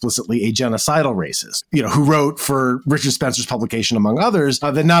more explicitly a genocidal racist, who wrote for Richard Spencer's publication, among others,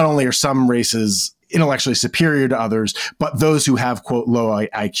 that not only are some races intellectually superior to others, but those who have, quote, low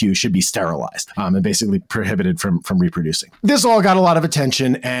IQ should be sterilized and basically prohibited from reproducing. This all got a lot of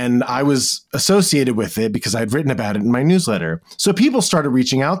attention, and I was associated with it because I'd written about it in my newsletter. So people started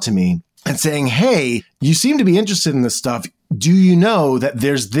reaching out to me and saying, hey, you seem to be interested in this stuff. Do you know that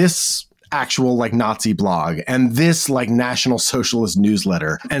there's this actual like Nazi blog and this like National Socialist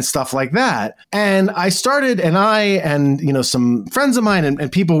newsletter and stuff like that? And I started, and some friends of mine and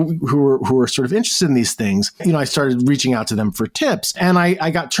people who were sort of interested in these things, I started reaching out to them for tips. And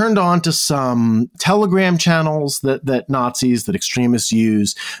I got turned on to some Telegram channels that Nazis, that extremists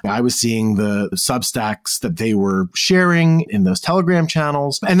use. I was seeing the Substacks that they were sharing in those Telegram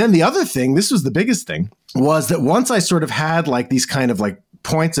channels. And then the other thing, this was the biggest thing, was that once I sort of had like these kind of like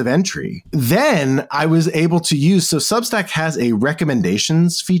points of entry, then I was able to use, so Substack has a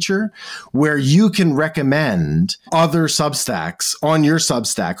recommendations feature where you can recommend other Substacks on your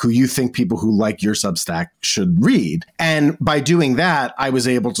Substack who you think people who like your Substack should read. And by doing that, I was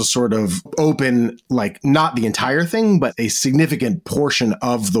able to sort of open like not the entire thing, but a significant portion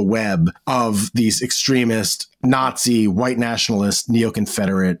of the web of these extremist, Nazi, white nationalist,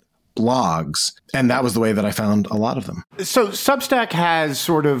 neo-Confederate blogs. And that was the way that I found a lot of them. So Substack has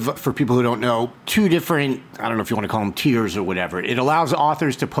sort of, for people who don't know, two different, I don't know if you want to call them tiers or whatever. It allows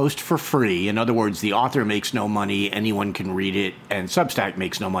authors to post for free. In other words, the author makes no money, anyone can read it, and Substack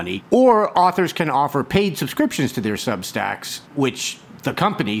makes no money. Or authors can offer paid subscriptions to their Substacks, which the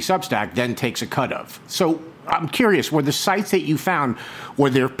company, Substack, then takes a cut of. So I'm curious, were the sites that you found, were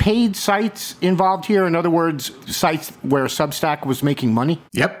there paid sites involved here? In other words, sites where Substack was making money?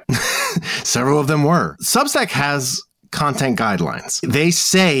 Yep. Several of them were. Substack has content guidelines. They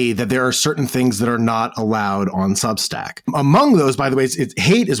say that there are certain things that are not allowed on Substack. Among those, by the way,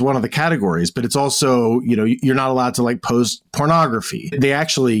 hate is one of the categories, but it's also, you're not allowed to like post pornography. They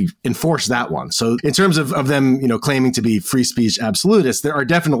actually enforce that one. So in terms of them, claiming to be free speech absolutists, there are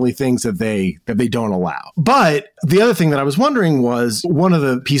definitely things that they don't allow. But the other thing that I was wondering was one of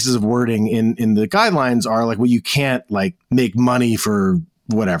the pieces of wording in the guidelines are like, well, you can't like make money for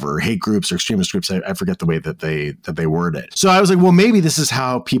whatever, hate groups or extremist groups. I forget the way that they word it. So I was like, well, maybe this is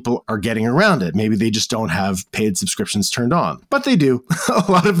how people are getting around it. Maybe they just don't have paid subscriptions turned on, but they do.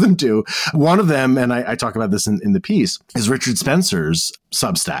 A lot of them do. One of them, and I talk about this in the piece, is Richard Spencer's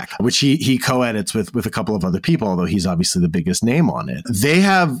Substack, which he co-edits with a couple of other people, although he's obviously the biggest name on it. They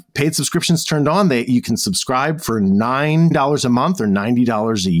have paid subscriptions turned on. You can subscribe for $9 a month or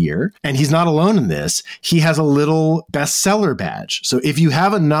 $90 a year. And he's not alone in this. He has a little bestseller badge. So if you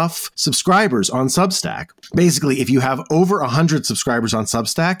have enough subscribers on Substack, basically, if you have over 100 subscribers on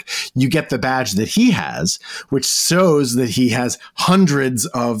Substack, you get the badge that he has, which shows that he has hundreds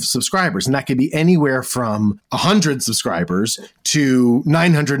of subscribers. And that could be anywhere from 100 subscribers to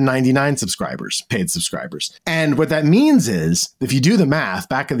 999 subscribers, paid subscribers. And what that means is, if you do the math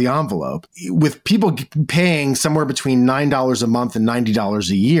back of the envelope, with people paying somewhere between $9 a month and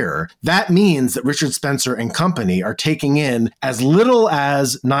 $90 a year, that means that Richard Spencer and company are taking in as little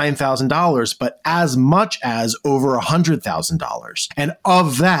as $9,000, but as much as over $100,000. And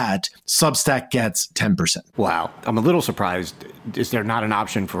of that, Substack gets 10%. Wow. I'm a little surprised. Is there not an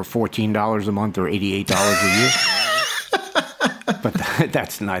option for $14 a month or $88 a year? But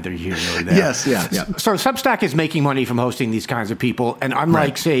that's neither here nor there. Yes, yeah. So Substack is making money from hosting these kinds of people. And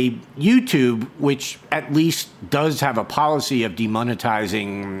unlike, say, YouTube, which at least does have a policy of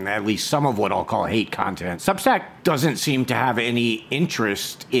demonetizing at least some of what I'll call hate content, Substack doesn't seem to have any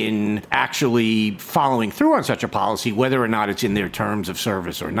interest in actually following through on such a policy, whether or not it's in their terms of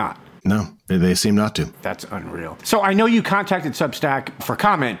service or not. No, they seem not to. That's unreal. So I know you contacted Substack for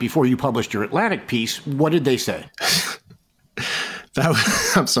comment before you published your Atlantic piece. What did they say?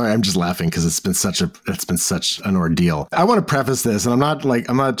 I'm sorry, I'm just laughing because it's been such an ordeal. I want to preface this, and I'm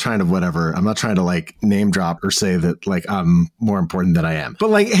not trying to like name drop or say that like I'm more important than I am. But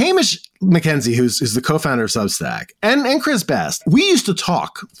like Hamish McKenzie, who's the co-founder of Substack, and Chris Best, we used to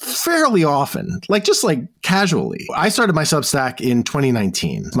talk fairly often, like just like casually. I started my Substack in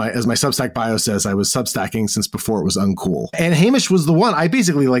 2019. As my Substack bio says, I was Substacking since before it was uncool. And Hamish was the one. I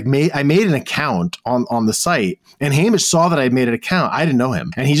basically made an account on the site, and Hamish saw that I made an account. I didn't know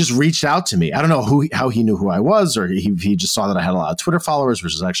him, and he just reached out to me. I don't know how he knew who I was, or he just saw that I had a lot of Twitter followers,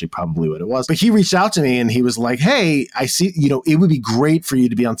 which is actually probably what it was. But he reached out to me, and he was like, "Hey, I see. It would be great for you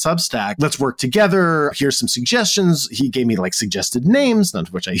to be on Substack. Let's work together. Here's some suggestions." He gave me like suggested names, none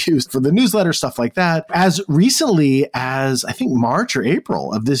of which I used for the newsletter, stuff like that. As recently as I think March or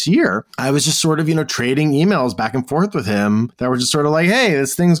April of this year, I was just sort of trading emails back and forth with him that were just sort of like, "Hey,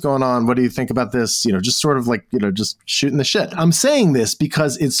 this thing's going on. What do you think about this?" Just sort of like just shooting the shit. I'm saying this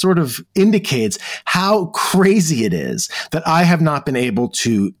because it sort of indicates how crazy it is that I have not been able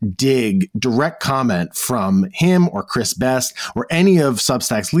to dig direct comment from him or Chris Best or any of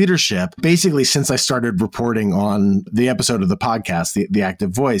Substack's leadership, basically since I started reporting on the episode of the podcast, The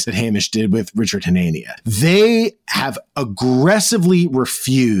Active Voice, that Hamish did with Richard Hanania. They have aggressively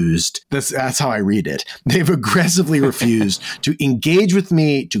refused, that's how I read it, they've aggressively refused to engage with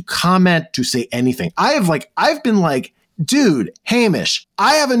me, to comment, to say anything. I've been like, dude, Hamish,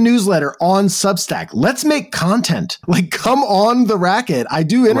 I have a newsletter on Substack. Let's make content. Like, come on the racket. I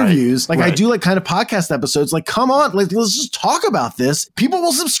do interviews. I do like kind of podcast episodes. Like, come on. Let's just talk about this. People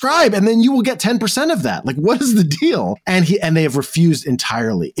will subscribe and then you will get 10% of that. Like, what is the deal? And they have refused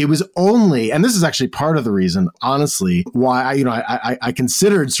entirely. It was only, and this is actually part of the reason, honestly, why I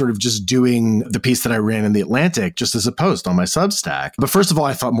considered sort of just doing the piece that I ran in the Atlantic just as a post on my Substack. But first of all,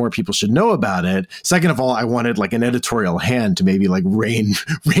 I thought more people should know about it. Second of all, I wanted like an editorial hand to maybe like rein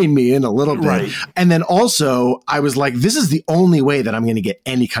me in a little bit. Right. And then also I was like, this is the only way that I'm going to get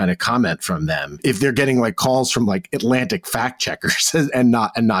any kind of comment from them if they're getting like calls from like Atlantic fact checkers and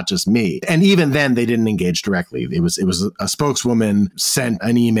not just me. And even then they didn't engage directly. It was a spokeswoman sent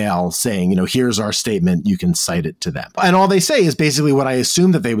an email saying, here's our statement. You can cite it to them. And all they say is basically what I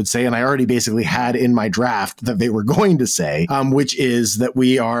assumed that they would say. And I already basically had in my draft that they were going to say, which is that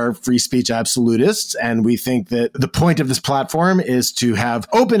we are free speech absolutists. And we think that the point of this platform is to have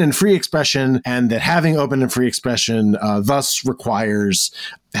open and free expression, and that having open and free expression thus requires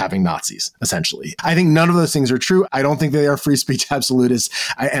having Nazis, essentially. I think none of those things are true. I don't think they are free speech absolutists.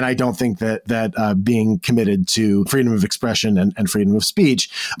 And I don't think that being committed to freedom of expression and freedom of speech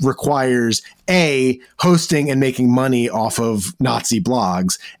requires A, hosting and making money off of Nazi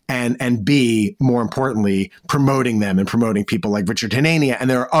blogs, and B, more importantly, promoting them and promoting people like Richard Hanania. And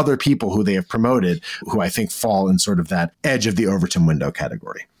there are other people who they have promoted who I think fall in sort of that edge of the Overton window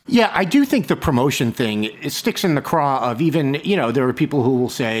category. Yeah, I do think the promotion thing, it sticks in the craw of even, there are people who will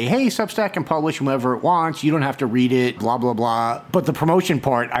say, hey, Substack can publish whomever it wants. You don't have to read it, blah, blah, blah. But the promotion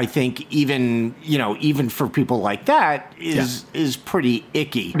part, I think even for people like that is pretty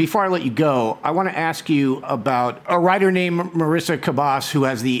icky. Before I let you go, I want to ask you about a writer named Marissa Kabas, who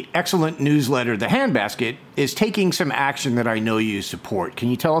has the excellent newsletter, The Handbasket, is taking some action that I know you support. Can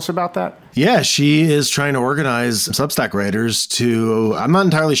you tell us about that? Yeah, she is trying to organize Substack writers to, I'm not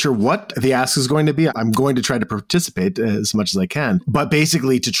entirely sure what the ask is going to be. I'm going to try to participate as much as I can, but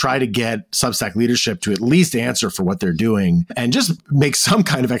basically to try to get Substack leadership to at least answer for what they're doing and just make some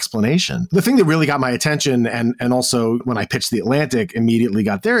kind of explanation. The thing that really got my attention, and also when I pitched The Atlantic immediately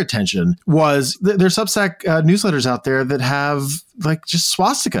got their attention, was there's Substack newsletters out there that have like just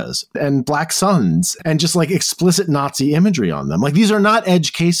swastikas and black suns and just like explicit Nazi imagery on them. Like these are not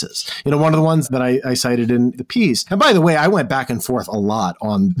edge cases. One of the ones that I cited in the piece. And by the way, I went back and forth a lot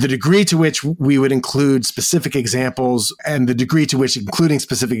on the degree to which we would include specific examples and the degree to which including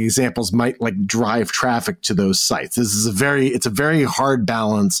specific examples might like drive traffic to those sites. It's a very hard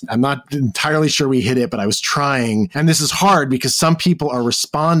balance. I'm not entirely sure we hit it, but I was trying. And this is hard because some people are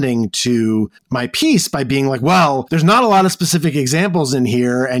responding to my piece by being like, well, there's not a lot of specific examples in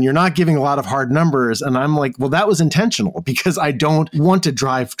here and you're not giving a lot of hard numbers. And I'm like, well, that was intentional because I don't want to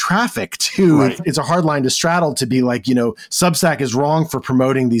drive traffic to, right. It's a hard line to straddle to be like, Substack is wrong for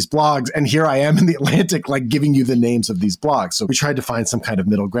promoting these blogs. And here I am in The Atlantic, like giving you the names of these blogs. So we tried to find some kind of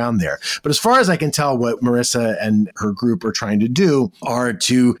middle ground there. But as far as I can tell, what Marissa and her group are trying to do are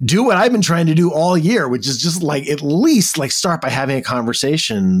to do what I've been trying to do all year, which is just like at least like start by having a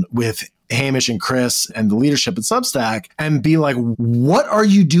conversation with Hamish and Chris and the leadership at Substack and be like, what are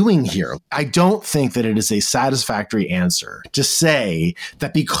you doing here? I don't think that it is a satisfactory answer to say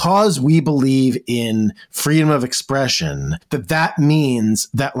that because we believe in freedom of expression, that means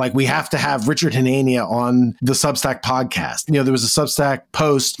that like we have to have Richard Hanania on the Substack podcast. There was a Substack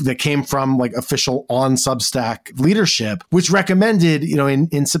post that came from like official on Substack leadership, which recommended,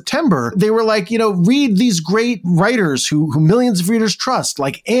 in September, they were like, read these great writers who millions of readers trust,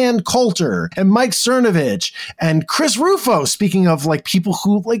 like Ann Coulter and Mike Cernovich and Chris Rufo. Speaking of like people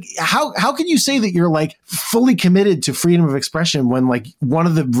who like, how can you say that you're like fully committed to freedom of expression when like one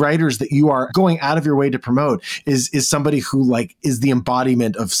of the writers that you are going out of your way to promote is somebody who like is the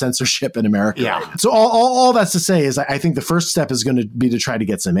embodiment of censorship in America? Yeah. So all that's to say is I think the first step is going to be to try to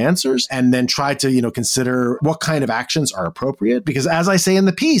get some answers and then try to, consider what kind of actions are appropriate. Because as I say in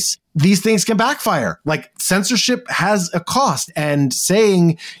the piece, these things can backfire. Like censorship has a cost, and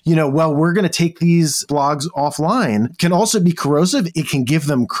saying, well, we're going to take these blogs offline can also be corrosive. It can give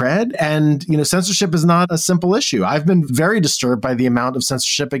them cred. And, censorship is not a simple issue. I've been very disturbed by the amount of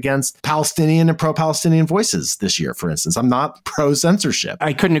censorship against Palestinian and pro-Palestinian voices this year, for instance. I'm not pro-censorship.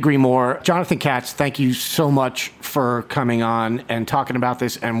 I couldn't agree more. Jonathan Katz, thank you so much for coming on and talking about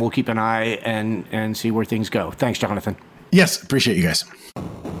this, and we'll keep an eye and see where things go. Thanks, Jonathan. Yes, appreciate you guys.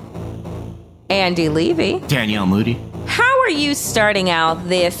 Andy Levy. Danielle Moody. How are you starting out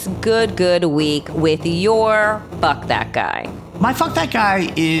this good week with your Fuck That Guy? My Fuck That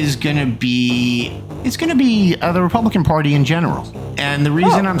Guy is going to be the Republican Party in general. And the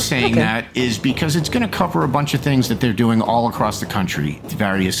reason I'm saying that is because it's going to cover a bunch of things that they're doing all across the country.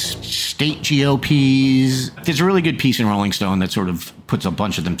 Various state GOPs. There's a really good piece in Rolling Stone that sort of puts a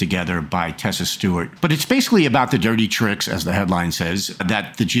bunch of them together by Tessa Stewart. But it's basically about the dirty tricks, as the headline says,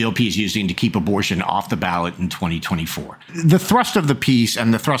 that the GOP is using to keep abortion off the ballot in 2024. The thrust of the piece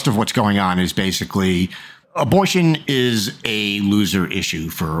and the thrust of what's going on is basically abortion is a loser issue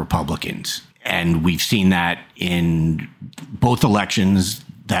for Republicans. And we've seen that in both elections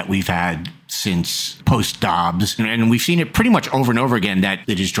that we've had since post-Dobbs. And we've seen it pretty much over and over again that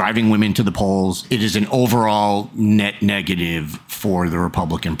it is driving women to the polls. It is an overall net negative for the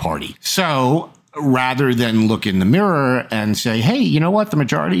Republican Party. So rather than look in the mirror and say, hey, you know what? The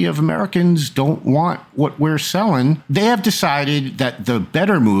majority of Americans don't want what we're selling. They have decided that the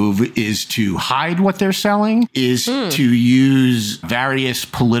better move is to hide what they're selling, is to use various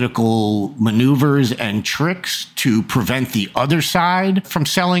political maneuvers and tricks to prevent the other side from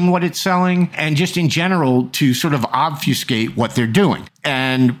selling what it's selling, and just in general to sort of obfuscate what they're doing.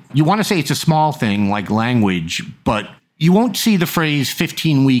 And you want to say it's a small thing like language, but You won't see the phrase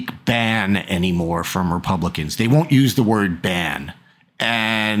 15-week ban anymore from Republicans. They won't use the word ban.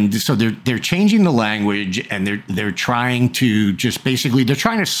 And so they're changing the language, and they're trying to just basically, they're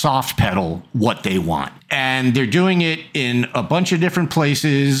trying to soft pedal what they want. And they're doing it in a bunch of different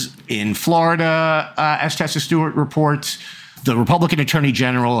places. In Florida, as Tessa Stewart reports, the Republican Attorney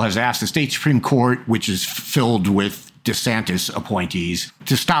General has asked the state Supreme Court, which is filled with DeSantis appointees,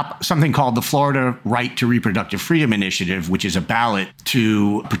 to stop something called the Florida Right to Reproductive Freedom Initiative, which is a ballot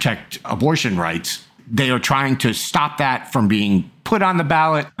to protect abortion rights. They are trying to stop that from being put on the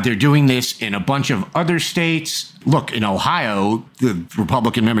ballot. They're doing this in a bunch of other states. Look, in Ohio, the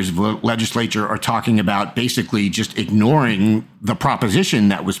Republican members of the legislature are talking about basically just ignoring the proposition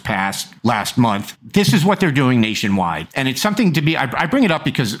that was passed last month. This is what they're doing nationwide. And it's something to be, I bring it up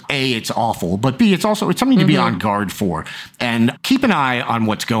because A, it's awful, but B, it's something to be on guard for. And keep an eye on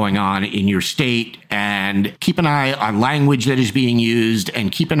what's going on in your state, and keep an eye on language that is being used,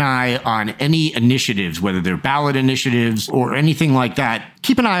 and keep an eye on any initiatives, whether they're ballot initiatives or anything like that.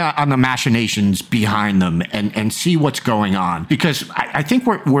 Keep an eye on the machinations behind them and see what's going on. Because I think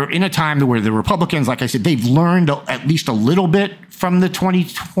we're in a time where the Republicans, like I said, they've learned at least a little bit from the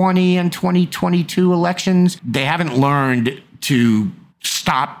 2020 and 2022 elections. They haven't learned to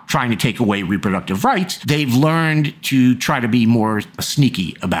stop trying to take away reproductive rights. They've learned to try to be more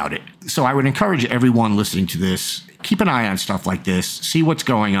sneaky about it. So I would encourage everyone listening to this, keep an eye on stuff like this, see what's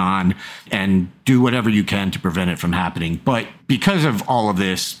going on, and do whatever you can to prevent it from happening. But because of all of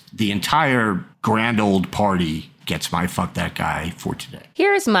this, the entire grand old party gets my fuck that guy for today.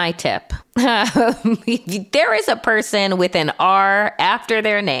 Here's my tip. There is a person with an R after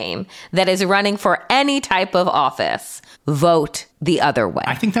their name that is running for any type of office. Vote the other way.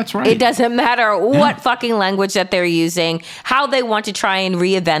 I think that's right. It doesn't matter what fucking language that they're using, how they want to try and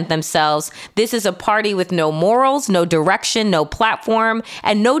reinvent themselves. This is a party with no morals, no direction, no platform,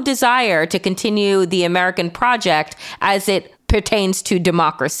 and no desire to continue the American project as it pertains to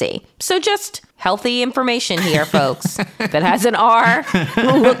democracy. So just healthy information here, folks. If it has an R,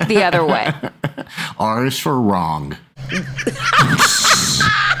 look the other way. R is for wrong.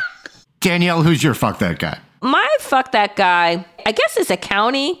 Danielle, who's your fuck that guy? My fuck that guy, I guess, is a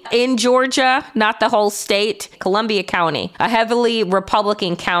county in Georgia, not the whole state. Columbia County, a heavily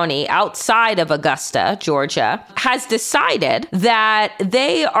Republican county outside of Augusta, Georgia, has decided that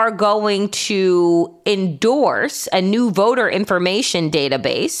they are going to endorse a new voter information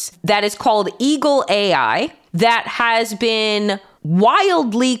database that is called Eagle AI, that has been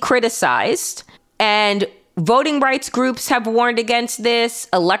wildly criticized, and voting rights groups have warned against this.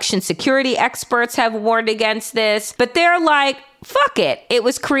 Election security experts have warned against this. But they're like, fuck it. It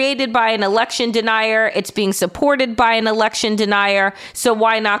was created by an election denier. It's being supported by an election denier. So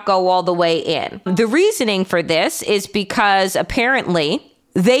why not go all the way in? The reasoning for this is because apparently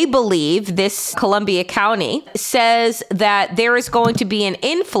they believe, this Columbia County says, that there is going to be an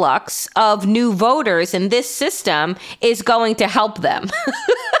influx of new voters, and this system is going to help them.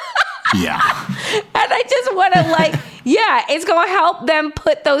 Yeah. And I just want to it's going to help them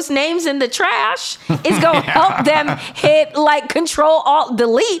put those names in the trash. It's going to help them hit Control Alt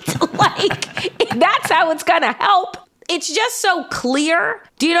Delete. That's how it's going to help. It's just so clear.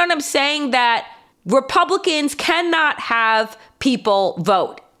 Do you know what I'm saying? That Republicans cannot have people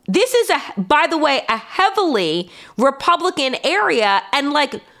vote. This is, by the way, a heavily Republican area. And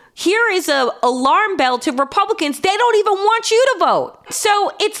here is a alarm bell to Republicans. They don't even want you to vote.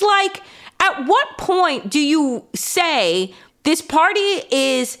 So it's at what point do you say this party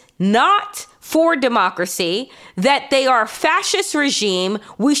is not for democracy, that they are a fascist regime,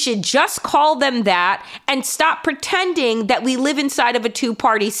 we should just call them that, and stop pretending that we live inside of a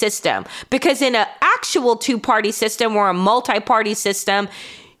two-party system? Because in an actual two-party system or a multi-party system,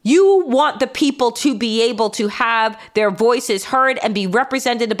 you want the people to be able to have their voices heard and be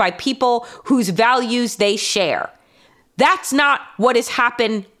represented by people whose values they share. That's not what has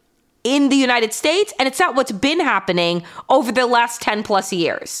happened in the United States, and it's not what's been happening over the last 10 plus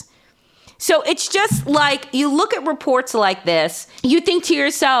years. So it's just you look at reports like this, you think to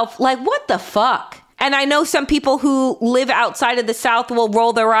yourself, what the fuck? And I know some people who live outside of the South will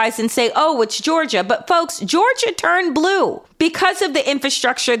roll their eyes and say, oh, it's Georgia. But folks, Georgia turned blue because of the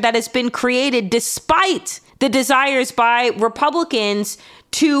infrastructure that has been created despite the desires by Republicans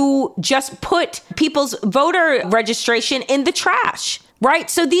to just put people's voter registration in the trash, right?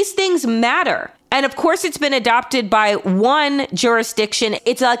 So these things matter. And of course, it's been adopted by one jurisdiction.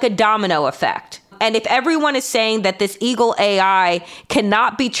 It's like a domino effect. And if everyone is saying that this Eagle AI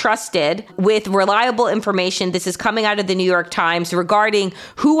cannot be trusted with reliable information, this is coming out of the New York Times regarding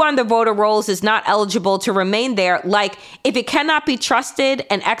who on the voter rolls is not eligible to remain there. Like, if it cannot be trusted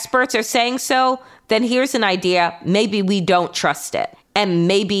and experts are saying so, then here's an idea. Maybe we don't trust it. And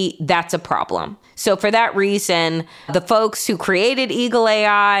maybe that's a problem. So for that reason, the folks who created Eagle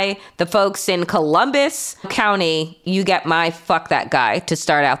AI, the folks in Columbus County, you get my fuck that guy to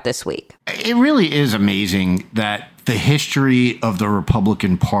start out this week. It really is amazing that the history of the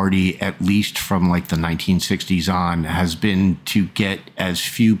Republican Party, at least from like the 1960s on, has been to get as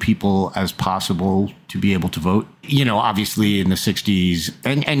few people as possible to be able to vote. You know, obviously in the 60s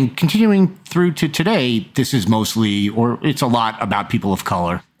and continuing through to today, this is mostly, or it's a lot about people of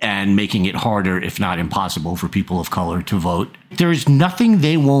color and making it harder, if not impossible, for people of color to vote. There's nothing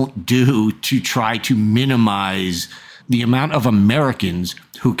they won't do to try to minimize the amount of Americans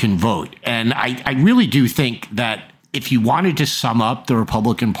who can vote. And I really do think that if you wanted to sum up the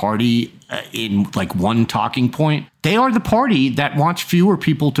Republican Party in like one talking point, they are the party that wants fewer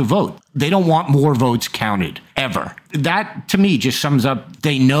people to vote. They don't want more votes counted, ever. That, to me, just sums up,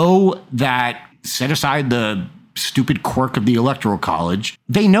 they know that, set aside the stupid quirk of the Electoral College,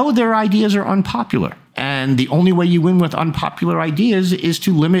 they know their ideas are unpopular. And the only way you win with unpopular ideas is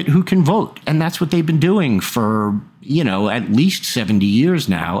to limit who can vote. And that's what they've been doing for, you know, at least 70 years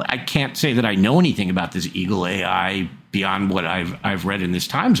now. I can't say that I know anything about this Eagle AI beyond what I've read in this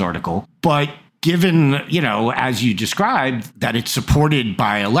Times article. But given, you know, as you described, that it's supported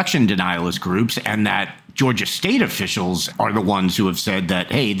by election denialist groups and that Georgia state officials are the ones who have said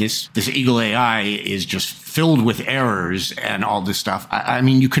that, hey, this Eagle AI is just filled with errors and all this stuff. I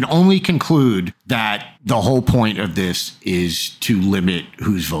mean, you can only conclude that the whole point of this is to limit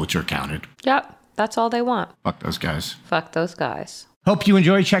whose votes are counted. Yep, that's all they want. Fuck those guys. Fuck those guys. Hope you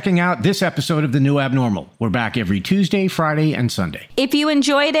enjoyed checking out this episode of The New Abnormal. We're back every Tuesday, Friday, and Sunday. If you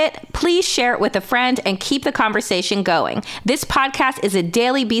enjoyed it, please share it with a friend and keep the conversation going. This podcast is a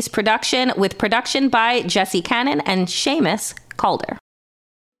Daily Beast production with production by Jesse Cannon and Seamus Calder.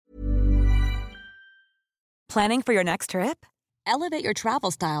 Planning for your next trip? Elevate your travel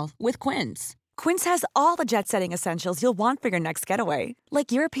style with Quince. Quince has all the jet-setting essentials you'll want for your next getaway,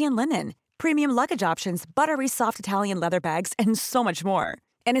 like European linen, premium luggage options, buttery soft Italian leather bags, and so much more.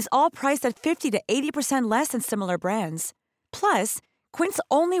 And is all priced at 50 to 80% less than similar brands. Plus, Quince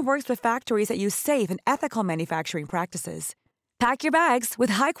only works with factories that use safe and ethical manufacturing practices. Pack your bags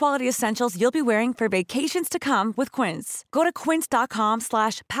with high-quality essentials you'll be wearing for vacations to come with Quince. Go to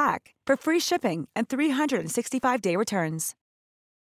quince.com/pack for free shipping and 365-day returns.